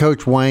guessing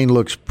Coach Wayne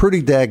looks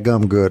pretty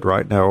dadgum good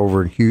right now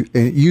over in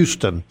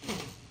Houston.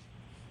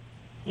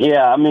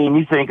 Yeah,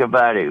 you think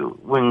about it.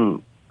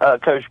 When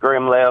Coach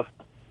Grimm left,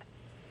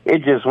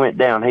 it just went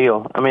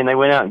downhill. They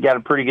went out and got a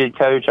pretty good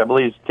coach. I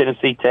believe it's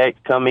Tennessee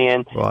Tech come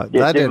in. Right.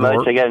 That didn't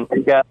work. They got a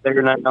new guy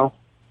there now.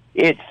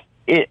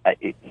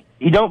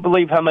 You don't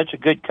believe how much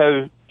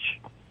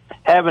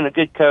having a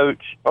good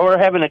coach or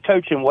having a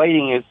coach in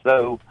waiting is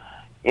so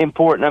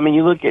important.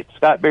 You look at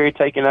Scott Berry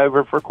taking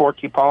over for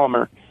Corky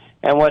Palmer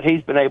and what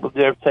he's been able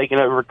to do taking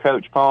over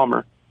Coach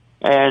Palmer.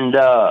 And,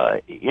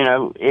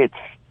 it's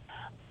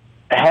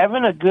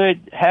having a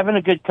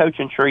good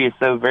coaching tree is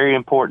so very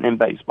important in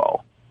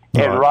baseball.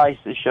 Right. And Rice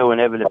is showing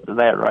evidence of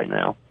that right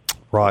now.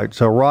 Right.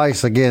 So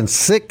Rice, again,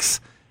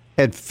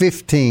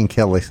 6-15,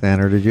 Kelly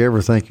Sander. Did you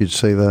ever think you'd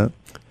see that?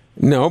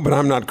 No, but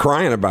I'm not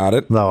crying about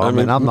it. No,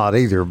 I'm not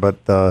either, but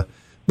for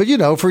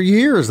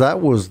years,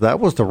 that was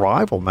the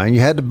rival, man.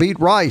 You had to beat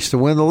Rice to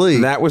win the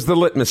league. That was the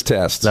litmus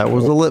test.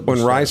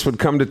 When Rice would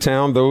come to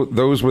town,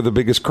 those were the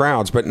biggest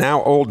crowds. But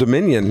now Old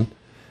Dominion,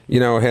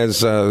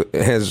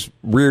 has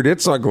reared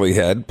its ugly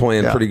head,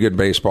 playing pretty good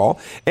baseball.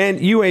 And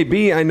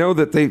UAB, I know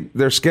that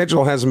their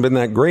schedule hasn't been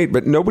that great,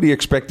 but nobody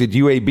expected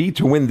UAB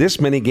to win this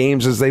many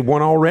games as they've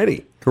won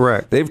already.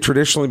 Correct. They've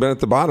traditionally been at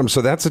the bottom,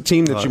 so that's a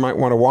team that you might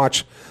want to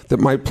watch that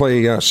might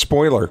play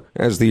spoiler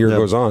as the year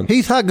goes on.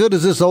 Heath, how good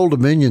is this Old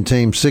Dominion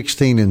team,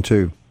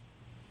 16-2?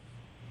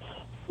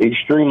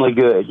 Extremely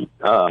good. You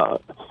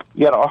got an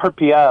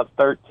RPI of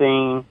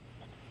 13.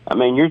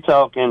 You're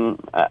talking.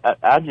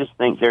 I just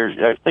think they're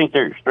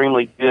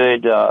extremely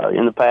good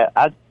in the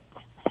past.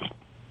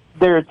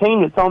 They're a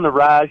team that's on the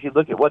rise. You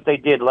look at what they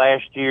did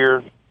last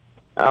year.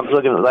 I was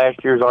looking at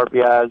last year's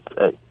RPIs.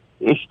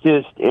 It's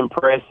just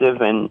impressive,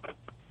 and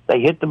they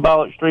hit the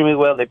ball extremely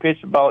well. They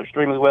pitch the ball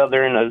extremely well.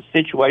 They're in a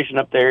situation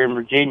up there in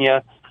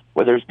Virginia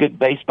where there's good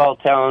baseball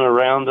talent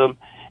around them,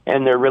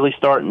 and they're really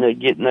starting to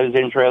get in those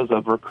entrails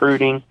of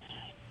recruiting.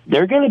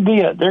 They're going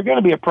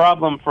to be a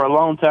problem for a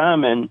long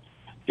time, and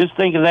just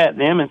think of that.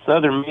 Them and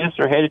Southern Miss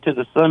are headed to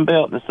the Sun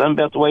Belt, and the Sun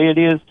Belt, the way it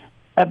is,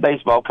 that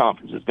baseball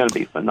conference is going to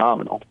be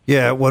phenomenal.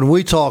 Yeah, when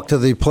we talked to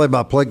the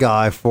play-by-play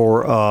guy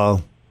for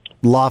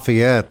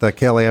Lafayette,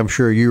 Kelly, I'm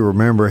sure you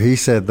remember, he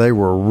said they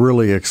were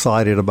really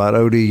excited about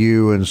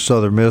ODU and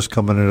Southern Miss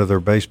coming into their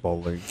baseball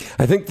league.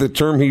 I think the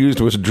term he used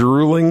was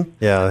drooling.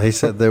 Yeah, he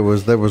said there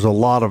was a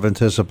lot of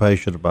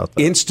anticipation about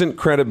that. Instant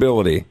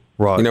credibility.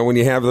 Right. When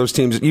you have those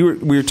teams. We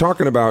were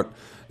talking about,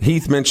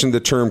 Heath mentioned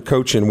the term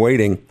coach in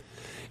waiting,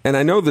 and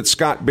I know that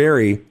Scott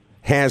Berry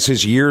has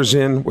his years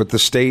in with the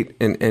state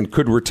and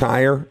could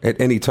retire at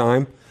any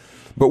time.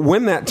 But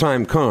when that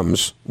time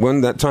comes,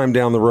 when that time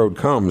down the road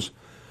comes,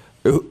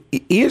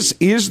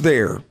 is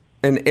there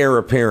an heir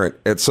apparent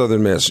at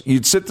Southern Miss?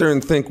 You'd sit there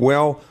and think,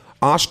 well,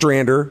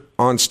 Ostrander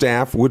on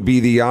staff would be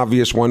the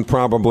obvious one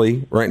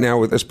probably right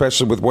now,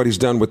 especially with what he's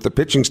done with the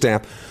pitching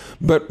staff.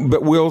 But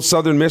will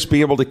Southern Miss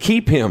be able to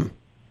keep him?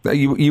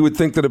 You would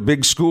think that a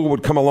big school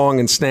would come along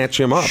and snatch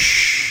him up.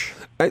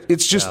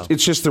 It's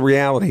just the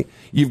reality.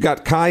 You've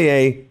got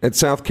Kaye at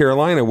South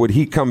Carolina. Would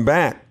he come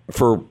back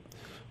for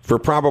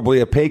probably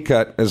a pay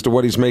cut as to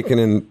what he's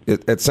making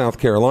at South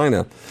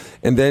Carolina?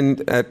 And then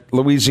at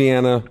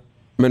Louisiana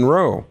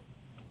Monroe.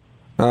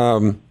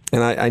 And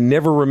I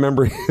never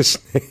remember his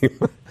name,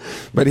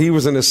 but he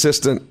was an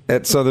assistant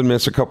at Southern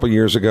Miss a couple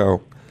years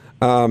ago.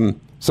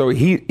 So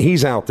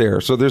he's out there.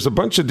 So there's a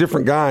bunch of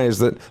different guys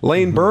that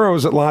Lane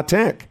Burroughs at La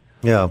Tech,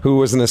 who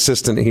was an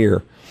assistant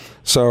here.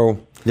 So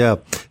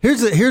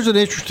here's an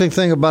interesting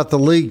thing about the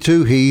league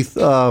too, Heath.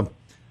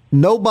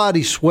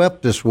 Nobody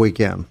swept this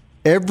weekend.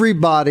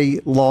 Everybody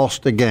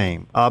lost a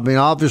game. I mean,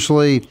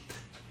 obviously,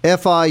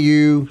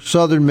 FIU,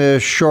 Southern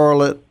Miss,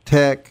 Charlotte,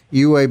 Tech,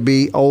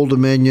 UAB, Old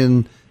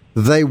Dominion,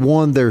 they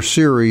won their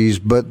series,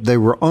 but they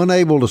were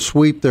unable to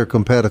sweep their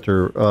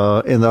competitor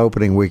in the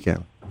opening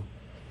weekend.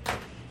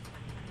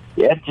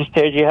 Yeah, it just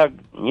tells you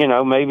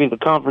how, maybe the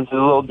conference is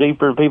a little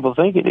deeper than people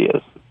think it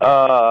is.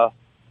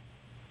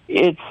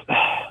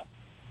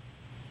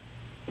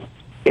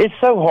 It's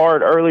so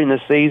hard early in the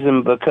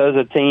season because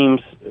of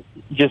teams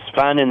just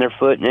finding their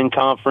footing in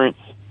conference.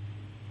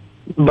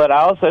 But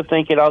I also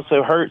think it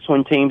also hurts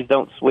when teams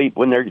don't sweep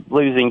when they're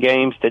losing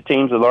games to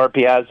teams with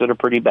RPIs that are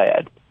pretty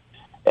bad.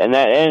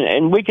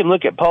 And we can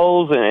look at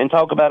polls and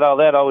talk about all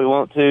that all we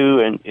want to,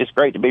 and it's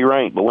great to be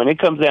ranked. But when it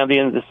comes down to the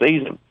end of the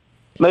season,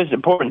 the most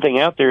important thing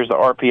out there is the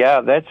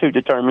RPI. That's who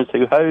determines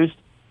who hosts,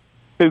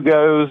 who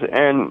goes.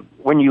 And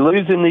when you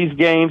lose in these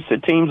games to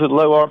teams with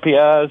low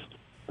RPIs,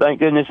 thank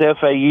goodness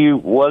FAU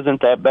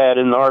wasn't that bad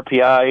in the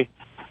RPI,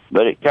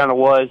 but it kind of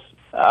was.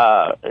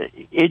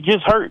 It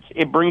just hurts.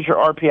 It brings your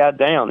RPI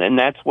down, and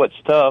that's what's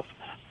tough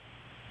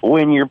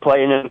when you're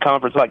playing in a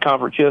conference like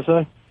Conference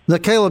USA. Now,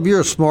 Caleb,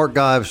 you're a smart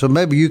guy, so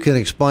maybe you can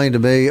explain to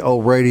me,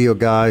 old radio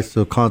guy,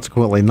 so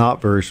consequently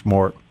not very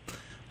smart,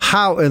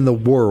 how in the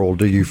world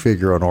do you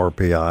figure an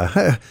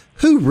RPI?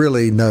 Who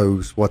really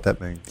knows what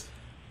that means?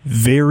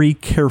 Very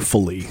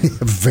carefully.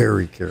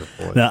 Very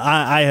carefully. Now,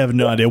 I have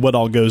no idea what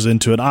all goes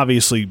into it.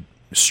 Obviously,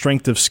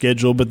 strength of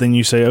schedule, but then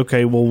you say,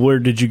 okay, well, where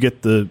did you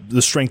get the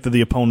strength of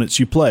the opponents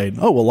you played?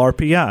 Oh, well,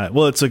 RPI.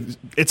 Well,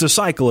 it's a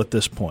cycle at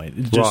this point.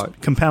 It just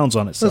compounds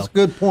on itself. That's a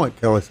good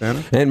point, Kelly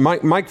Sanders. And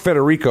Mike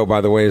Federico,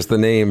 by the way, is the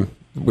name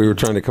we were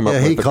trying to come up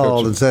with. Yeah, he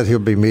called and said he'll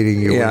be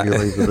meeting you when you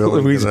leave the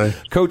building today.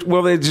 Coach,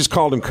 well, they just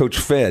called him Coach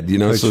Fed,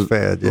 Coach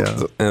Fed,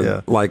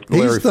 And like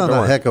Larry he's done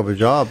Fedora. a heck of a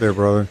job there,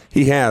 brother.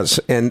 He has,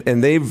 and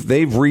they've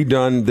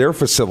redone their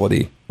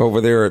facility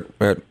over there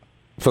at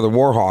for the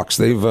Warhawks.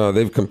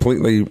 They've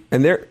completely,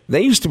 and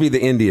they used to be the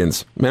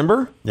Indians,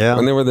 remember? Yeah.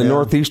 When they were the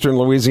Northeastern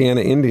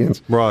Louisiana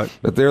Indians. Right.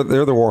 But they're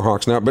the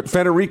Warhawks now. But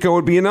Federico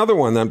would be another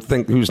one, I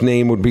think, whose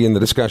name would be in the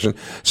discussion.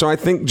 So I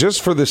think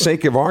just for the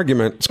sake of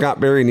argument, Scott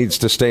Berry needs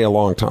to stay a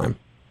long time.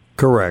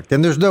 Correct.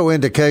 And there's no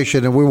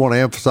indication, and we want to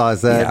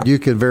emphasize that. Yeah. You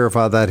can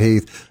verify that,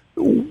 Heath.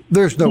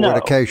 There's no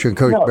indication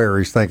Coach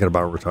Berry's thinking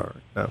about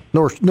retiring. No.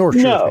 Nor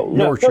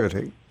should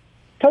he.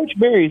 Coach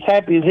Berry's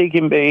happy as he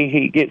can be.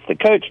 He gets to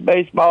coach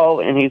baseball,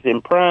 and he's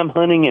in prime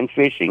hunting and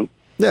fishing.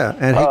 Yeah,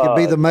 and he could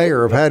be the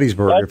mayor of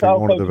Hattiesburg if he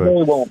wanted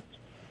to be.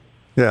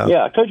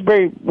 Yeah, Coach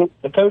Berry wants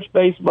to coach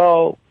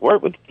baseball,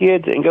 work with the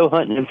kids, and go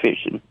hunting and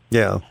fishing.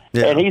 Yeah.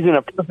 And he's in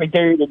a perfect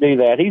area to do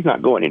that. He's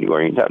not going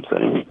anywhere anytime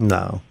soon.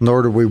 No,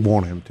 nor do we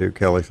want him to,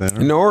 Kelly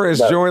Sanders. Nor is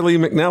Joy Lee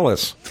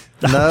McNellis.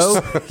 No,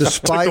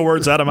 despite took the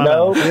words out of my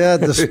mouth. Yeah,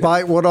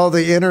 despite what all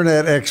the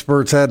internet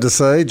experts had to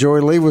say,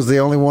 Joy Lee was the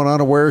only one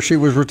unaware she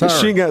was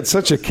retiring. She got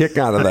such a kick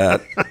out of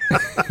that.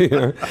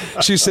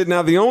 She said,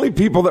 "Now the only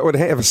people that would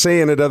have a say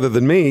in it other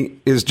than me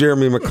is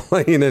Jeremy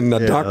McClain and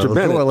Dr.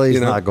 Bennett." Joy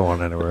Lee's not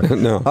going anywhere.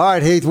 No. All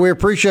right, Heath, we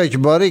appreciate you,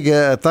 buddy.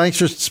 Thanks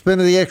for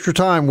spending the extra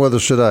time with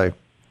us today.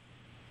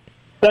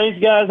 Thanks,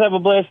 guys. Have a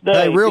blessed day.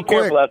 Hey, real Be quick,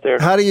 careful out there.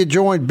 How do you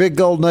join Big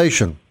Gold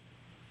Nation?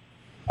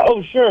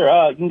 Oh,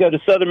 sure. You can go to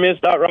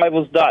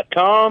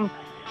southernmiss.rivals.com,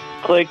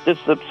 click the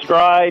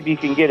subscribe. You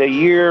can get a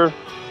year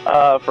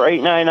for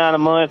 $8.99 a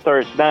month, or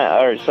it's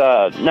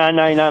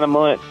 $9.99 a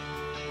month.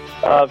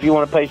 If you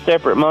want to pay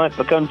separate month,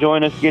 but come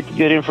join us, get the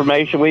good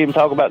information. We even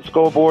talk about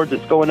scoreboards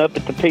that's going up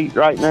at the Pete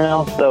right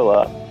now. So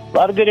a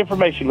lot of good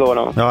information going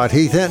on. All right,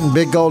 Heath Hinton,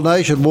 Big Gold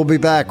Nation. We'll be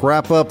back.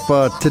 Wrap up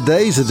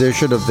today's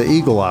edition of the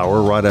Eagle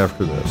Hour right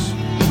after this.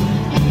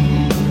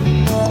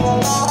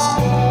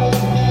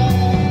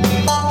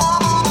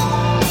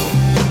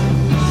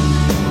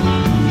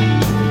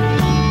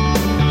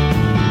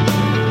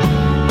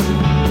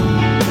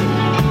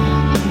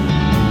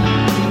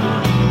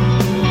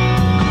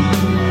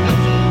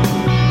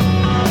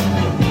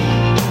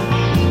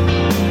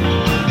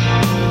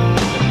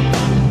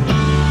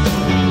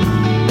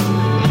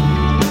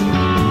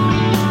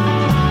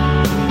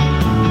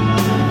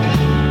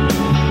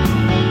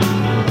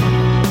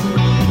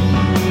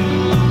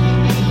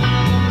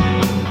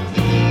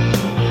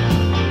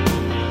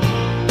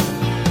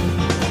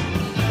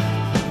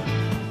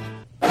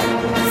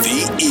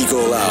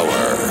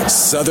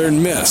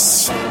 Southern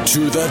Miss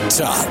to the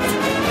top.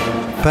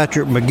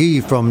 Patrick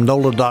McGee from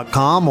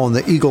NOLA.com on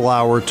the Eagle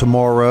Hour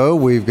tomorrow.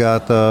 We've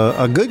got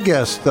a good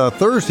guest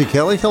Thursday,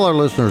 Kelly. Tell our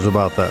listeners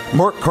about that.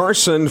 Mark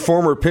Carson,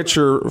 former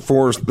pitcher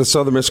for the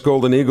Southern Miss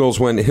Golden Eagles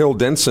when Hill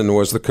Denson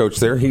was the coach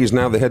there. He's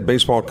now the head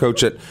baseball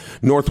coach at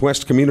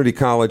Northwest Community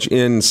College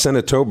in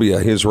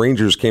Senatobia. His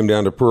Rangers came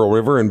down to Pearl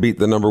River and beat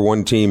the number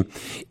one team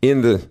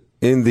in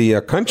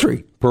the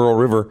country, Pearl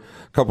River,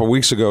 a couple of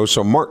weeks ago.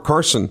 So Mark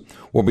Carson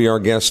will be our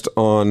guest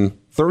on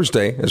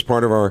Thursday as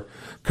part of our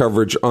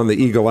coverage on the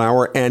Eagle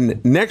Hour. And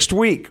next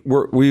week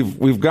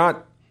we've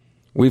got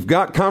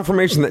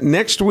confirmation that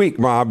next week,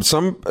 Bob,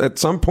 at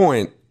some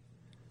point,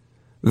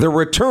 the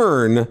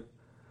return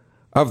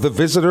of the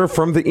visitor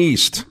from the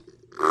East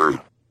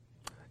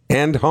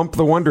and Hump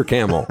the Wonder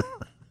Camel.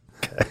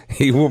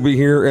 He will be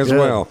here as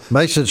well.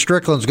 Mason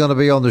Strickland's going to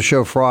be on the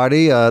show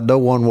Friday. No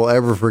one will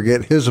ever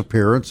forget his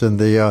appearance in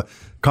the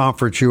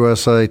Conference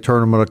USA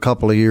tournament a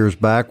couple of years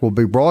back. We'll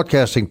be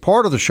broadcasting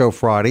part of the show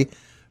Friday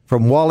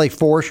from Wally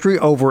Forestry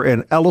over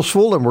in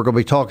Ellisville, and we're going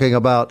to be talking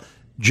about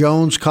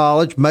Jones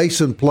College.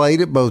 Mason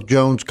played at both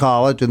Jones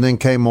College and then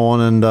came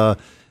on and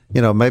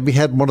maybe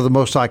had one of the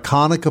most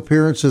iconic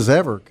appearances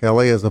ever,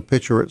 Kelly, as a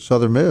pitcher at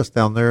Southern Miss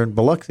down there in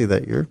Biloxi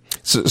that year.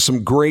 So,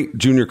 some great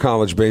junior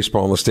college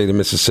baseball in the state of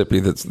Mississippi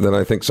that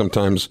I think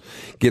sometimes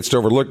gets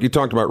overlooked. You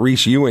talked about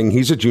Reese Ewing.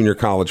 He's a junior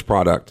college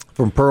product.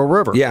 From Pearl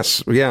River.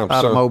 Yes, yeah.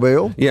 Out of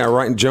Mobile. Yeah,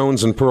 right in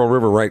Jones and Pearl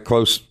River, right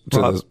close to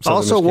the Southern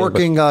also Miss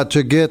working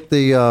to get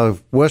the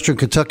Western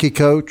Kentucky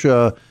coach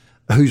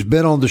who's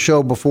been on the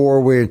show before.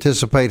 We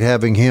anticipate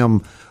having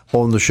him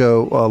on the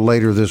show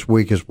later this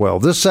week as well.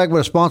 This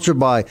segment is sponsored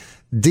by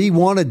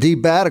D1 and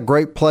DBAT, a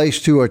great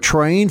place to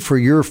train for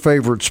your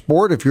favorite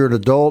sport. If you're an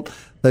adult,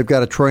 they've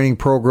got a training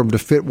program to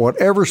fit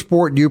whatever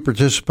sport you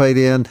participate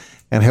in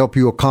and help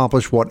you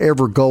accomplish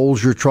whatever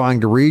goals you're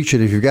trying to reach.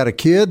 And if you've got a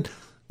kid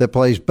that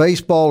plays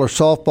baseball or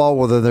softball,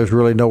 well, then there's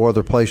really no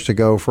other place to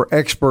go for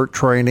expert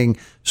training,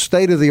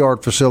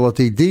 state-of-the-art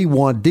facility,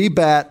 D1,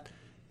 DBAT.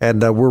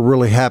 And we're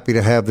really happy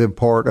to have them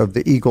part of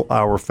the Eagle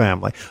Hour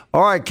family.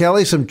 All right,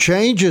 Kelly, some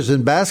changes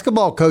in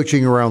basketball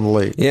coaching around the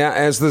league. Yeah,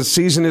 as the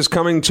season is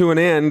coming to an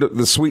end,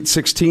 the Sweet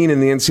 16 in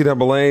the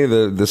NCAA,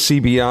 the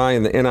CBI,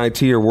 and the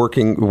NIT are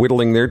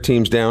whittling their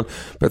teams down.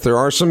 But there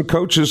are some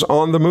coaches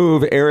on the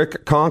move.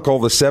 Eric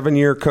Conkle, the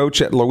 7-year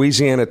coach at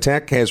Louisiana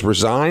Tech, has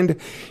resigned.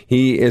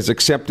 He is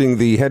accepting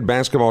the head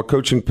basketball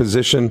coaching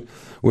position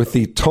with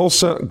the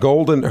Tulsa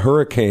Golden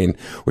Hurricane,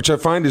 which I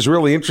find is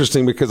really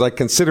interesting because I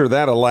consider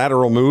that a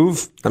lateral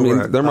move. I mean,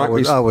 Correct. there might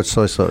be. I would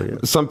say so. Yeah.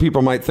 Some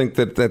people might think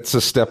that that's a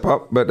step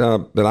up, but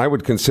I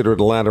would consider it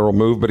a lateral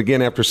move. But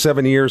again, after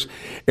 7 years,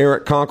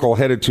 Eric Conkle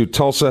headed to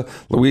Tulsa.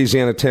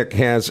 Louisiana Tech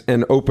has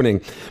an opening.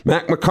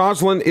 Mac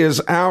McCausland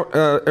is out.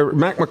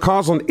 Mac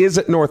McCausland is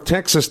at North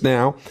Texas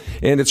now,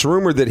 and it's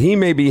rumored that he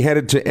may be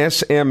headed to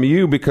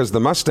SMU because the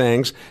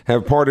Mustangs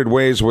have parted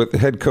ways with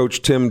head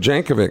coach Tim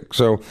Jankovic.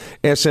 So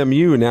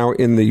SMU now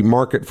in the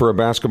market for a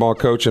basketball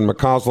coach, and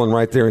McCausland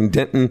right there in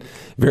Denton,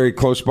 very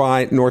close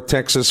by. North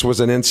Texas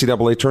was an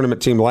NCAA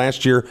tournament team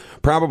last year,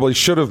 probably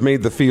should have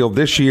made the field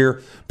this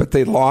year, but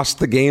they lost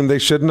the game they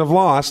shouldn't have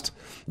lost,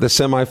 the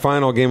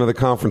semifinal game of the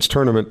conference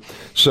tournament.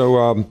 So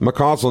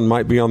McCausland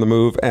might be on the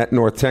move at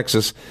North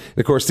Texas. And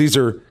of course, these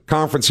are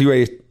Conference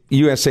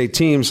USA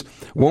teams.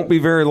 Won't be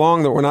very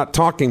long that we're not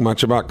talking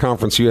much about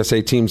Conference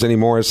USA teams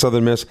anymore as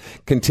Southern Miss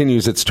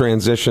continues its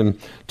transition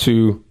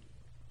to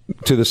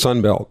the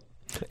Sun Belt.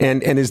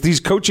 And as these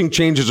coaching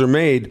changes are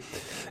made,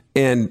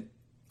 and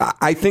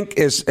I think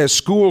as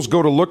schools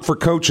go to look for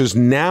coaches,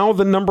 now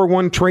the number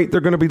one trait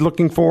they're going to be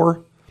looking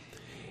for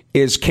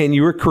is, can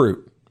you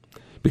recruit?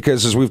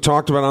 Because as we've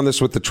talked about on this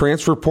with the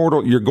transfer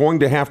portal, you're going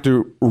to have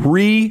to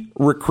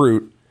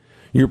re-recruit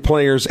your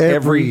players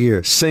every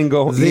year.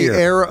 Single year. The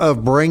era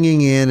of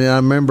bringing in, and I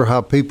remember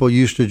how people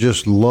used to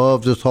just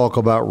love to talk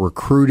about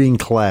recruiting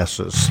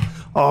classes.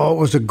 Oh, it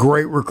was a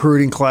great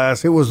recruiting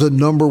class. It was the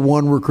number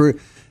one recruit.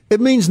 It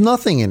means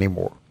nothing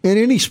anymore in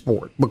any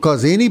sport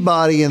because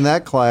anybody in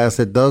that class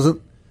that doesn't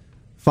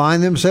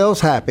find themselves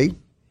happy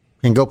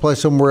can go play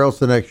somewhere else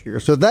the next year.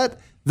 So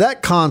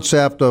that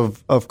concept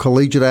of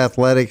collegiate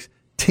athletics,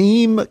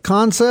 team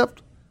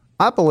concept,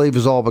 I believe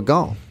is all but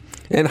gone.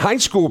 And high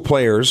school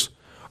players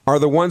are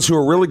the ones who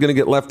are really going to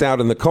get left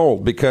out in the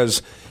cold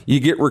because you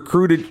get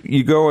recruited,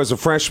 you go as a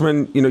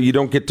freshman, you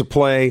don't get to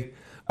play.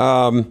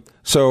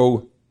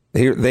 So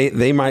here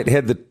they might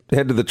head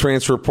to the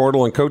transfer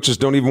portal, and coaches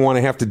don't even want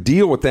to have to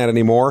deal with that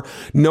anymore,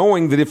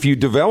 knowing that if you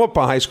develop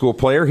a high school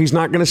player, he's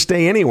not going to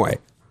stay anyway,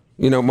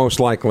 most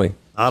likely.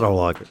 I don't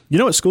like it. You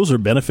know what schools are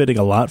benefiting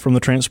a lot from the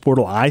transfer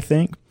portal, I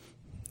think?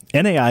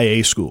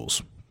 NAIA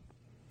schools.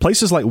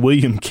 Places like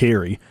William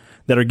Carey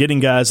that are getting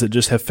guys that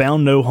just have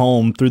found no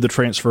home through the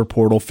transfer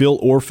portal, feel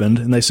orphaned,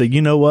 and they say,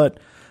 you know what?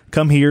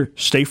 Come here,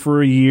 stay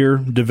for a year,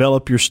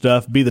 develop your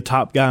stuff, be the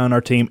top guy on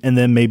our team, and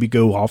then maybe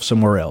go off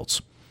somewhere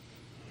else.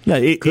 Yeah,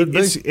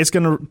 it's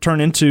going to turn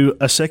into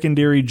a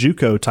secondary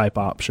JUCO type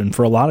option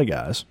for a lot of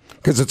guys.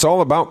 Because it's all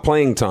about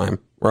playing time,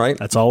 right?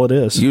 That's all it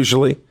is.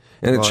 Usually.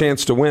 and a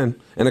chance to win.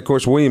 And, of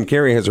course, William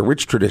Carey has a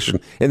rich tradition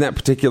in that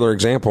particular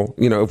example,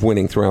 of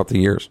winning throughout the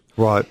years.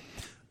 Right.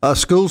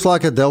 Schools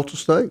like a Delta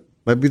State,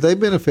 maybe they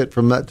benefit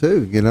from that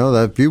too.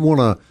 That if you want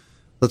to,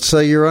 let's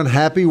say you're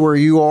unhappy where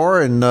you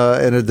are in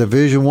a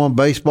Division I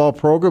baseball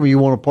program, you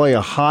want to play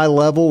a high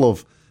level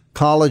of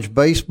college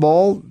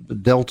baseball,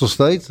 Delta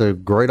State's a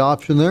great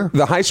option there.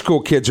 The high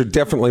school kids are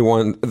definitely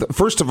one.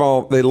 First of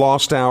all, they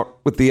lost out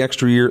with the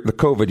extra year, the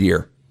COVID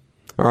year.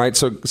 All right,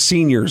 so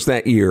seniors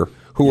that year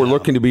who were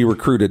looking to be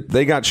recruited,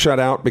 they got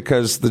shut out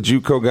because the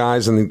JUCO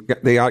guys, and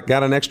they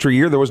got an extra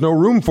year. There was no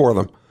room for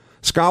them,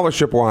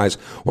 scholarship-wise.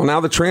 Well,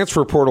 now the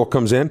transfer portal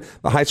comes in.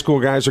 The high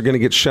school guys are going to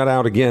get shut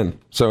out again.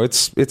 So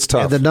it's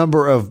tough. And the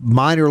number of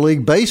minor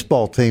league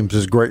baseball teams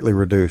is greatly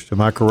reduced.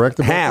 Am I correct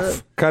about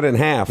that? Cut in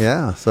half.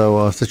 Yeah,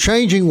 so it's a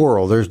changing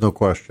world. There's no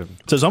question.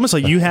 So it's almost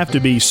like you have to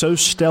be so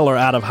stellar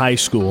out of high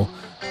school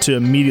to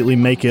immediately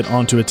make it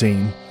onto a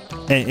team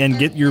and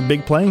get your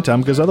big playing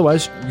time, because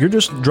otherwise you're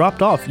just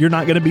dropped off. You're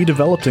not going to be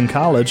developed in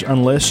college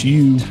unless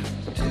you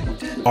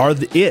are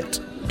it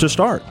to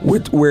start.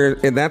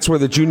 And that's where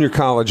the junior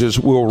colleges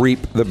will reap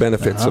the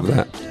benefits of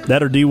that.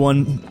 That or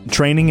D1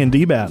 training and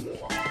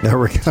DBAT. There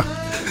we go.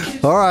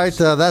 All right,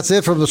 that's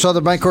it from the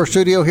Southern Bancorp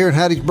Studio here in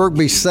Hattiesburg.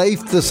 Be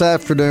safe this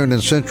afternoon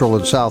in Central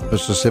and South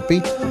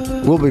Mississippi.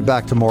 We'll be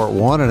back tomorrow at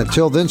 1, and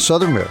until then,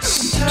 Southern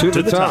Miss. To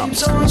the top.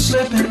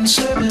 Slipping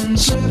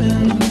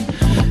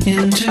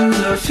into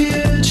the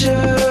future.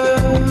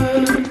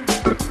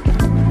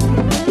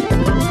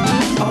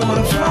 I want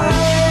to fly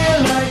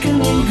like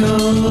an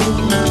eagle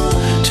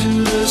to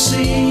the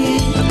sea.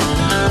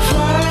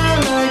 Fly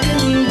like an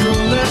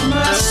eagle, let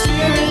my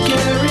spirit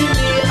carry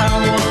me. I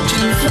want to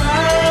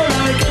fly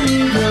like an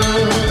eagle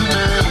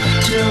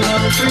till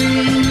I'm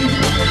free.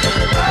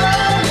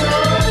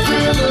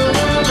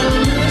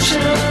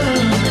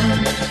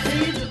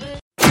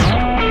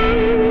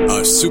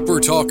 A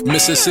SuperTalk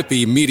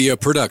Mississippi media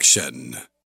production.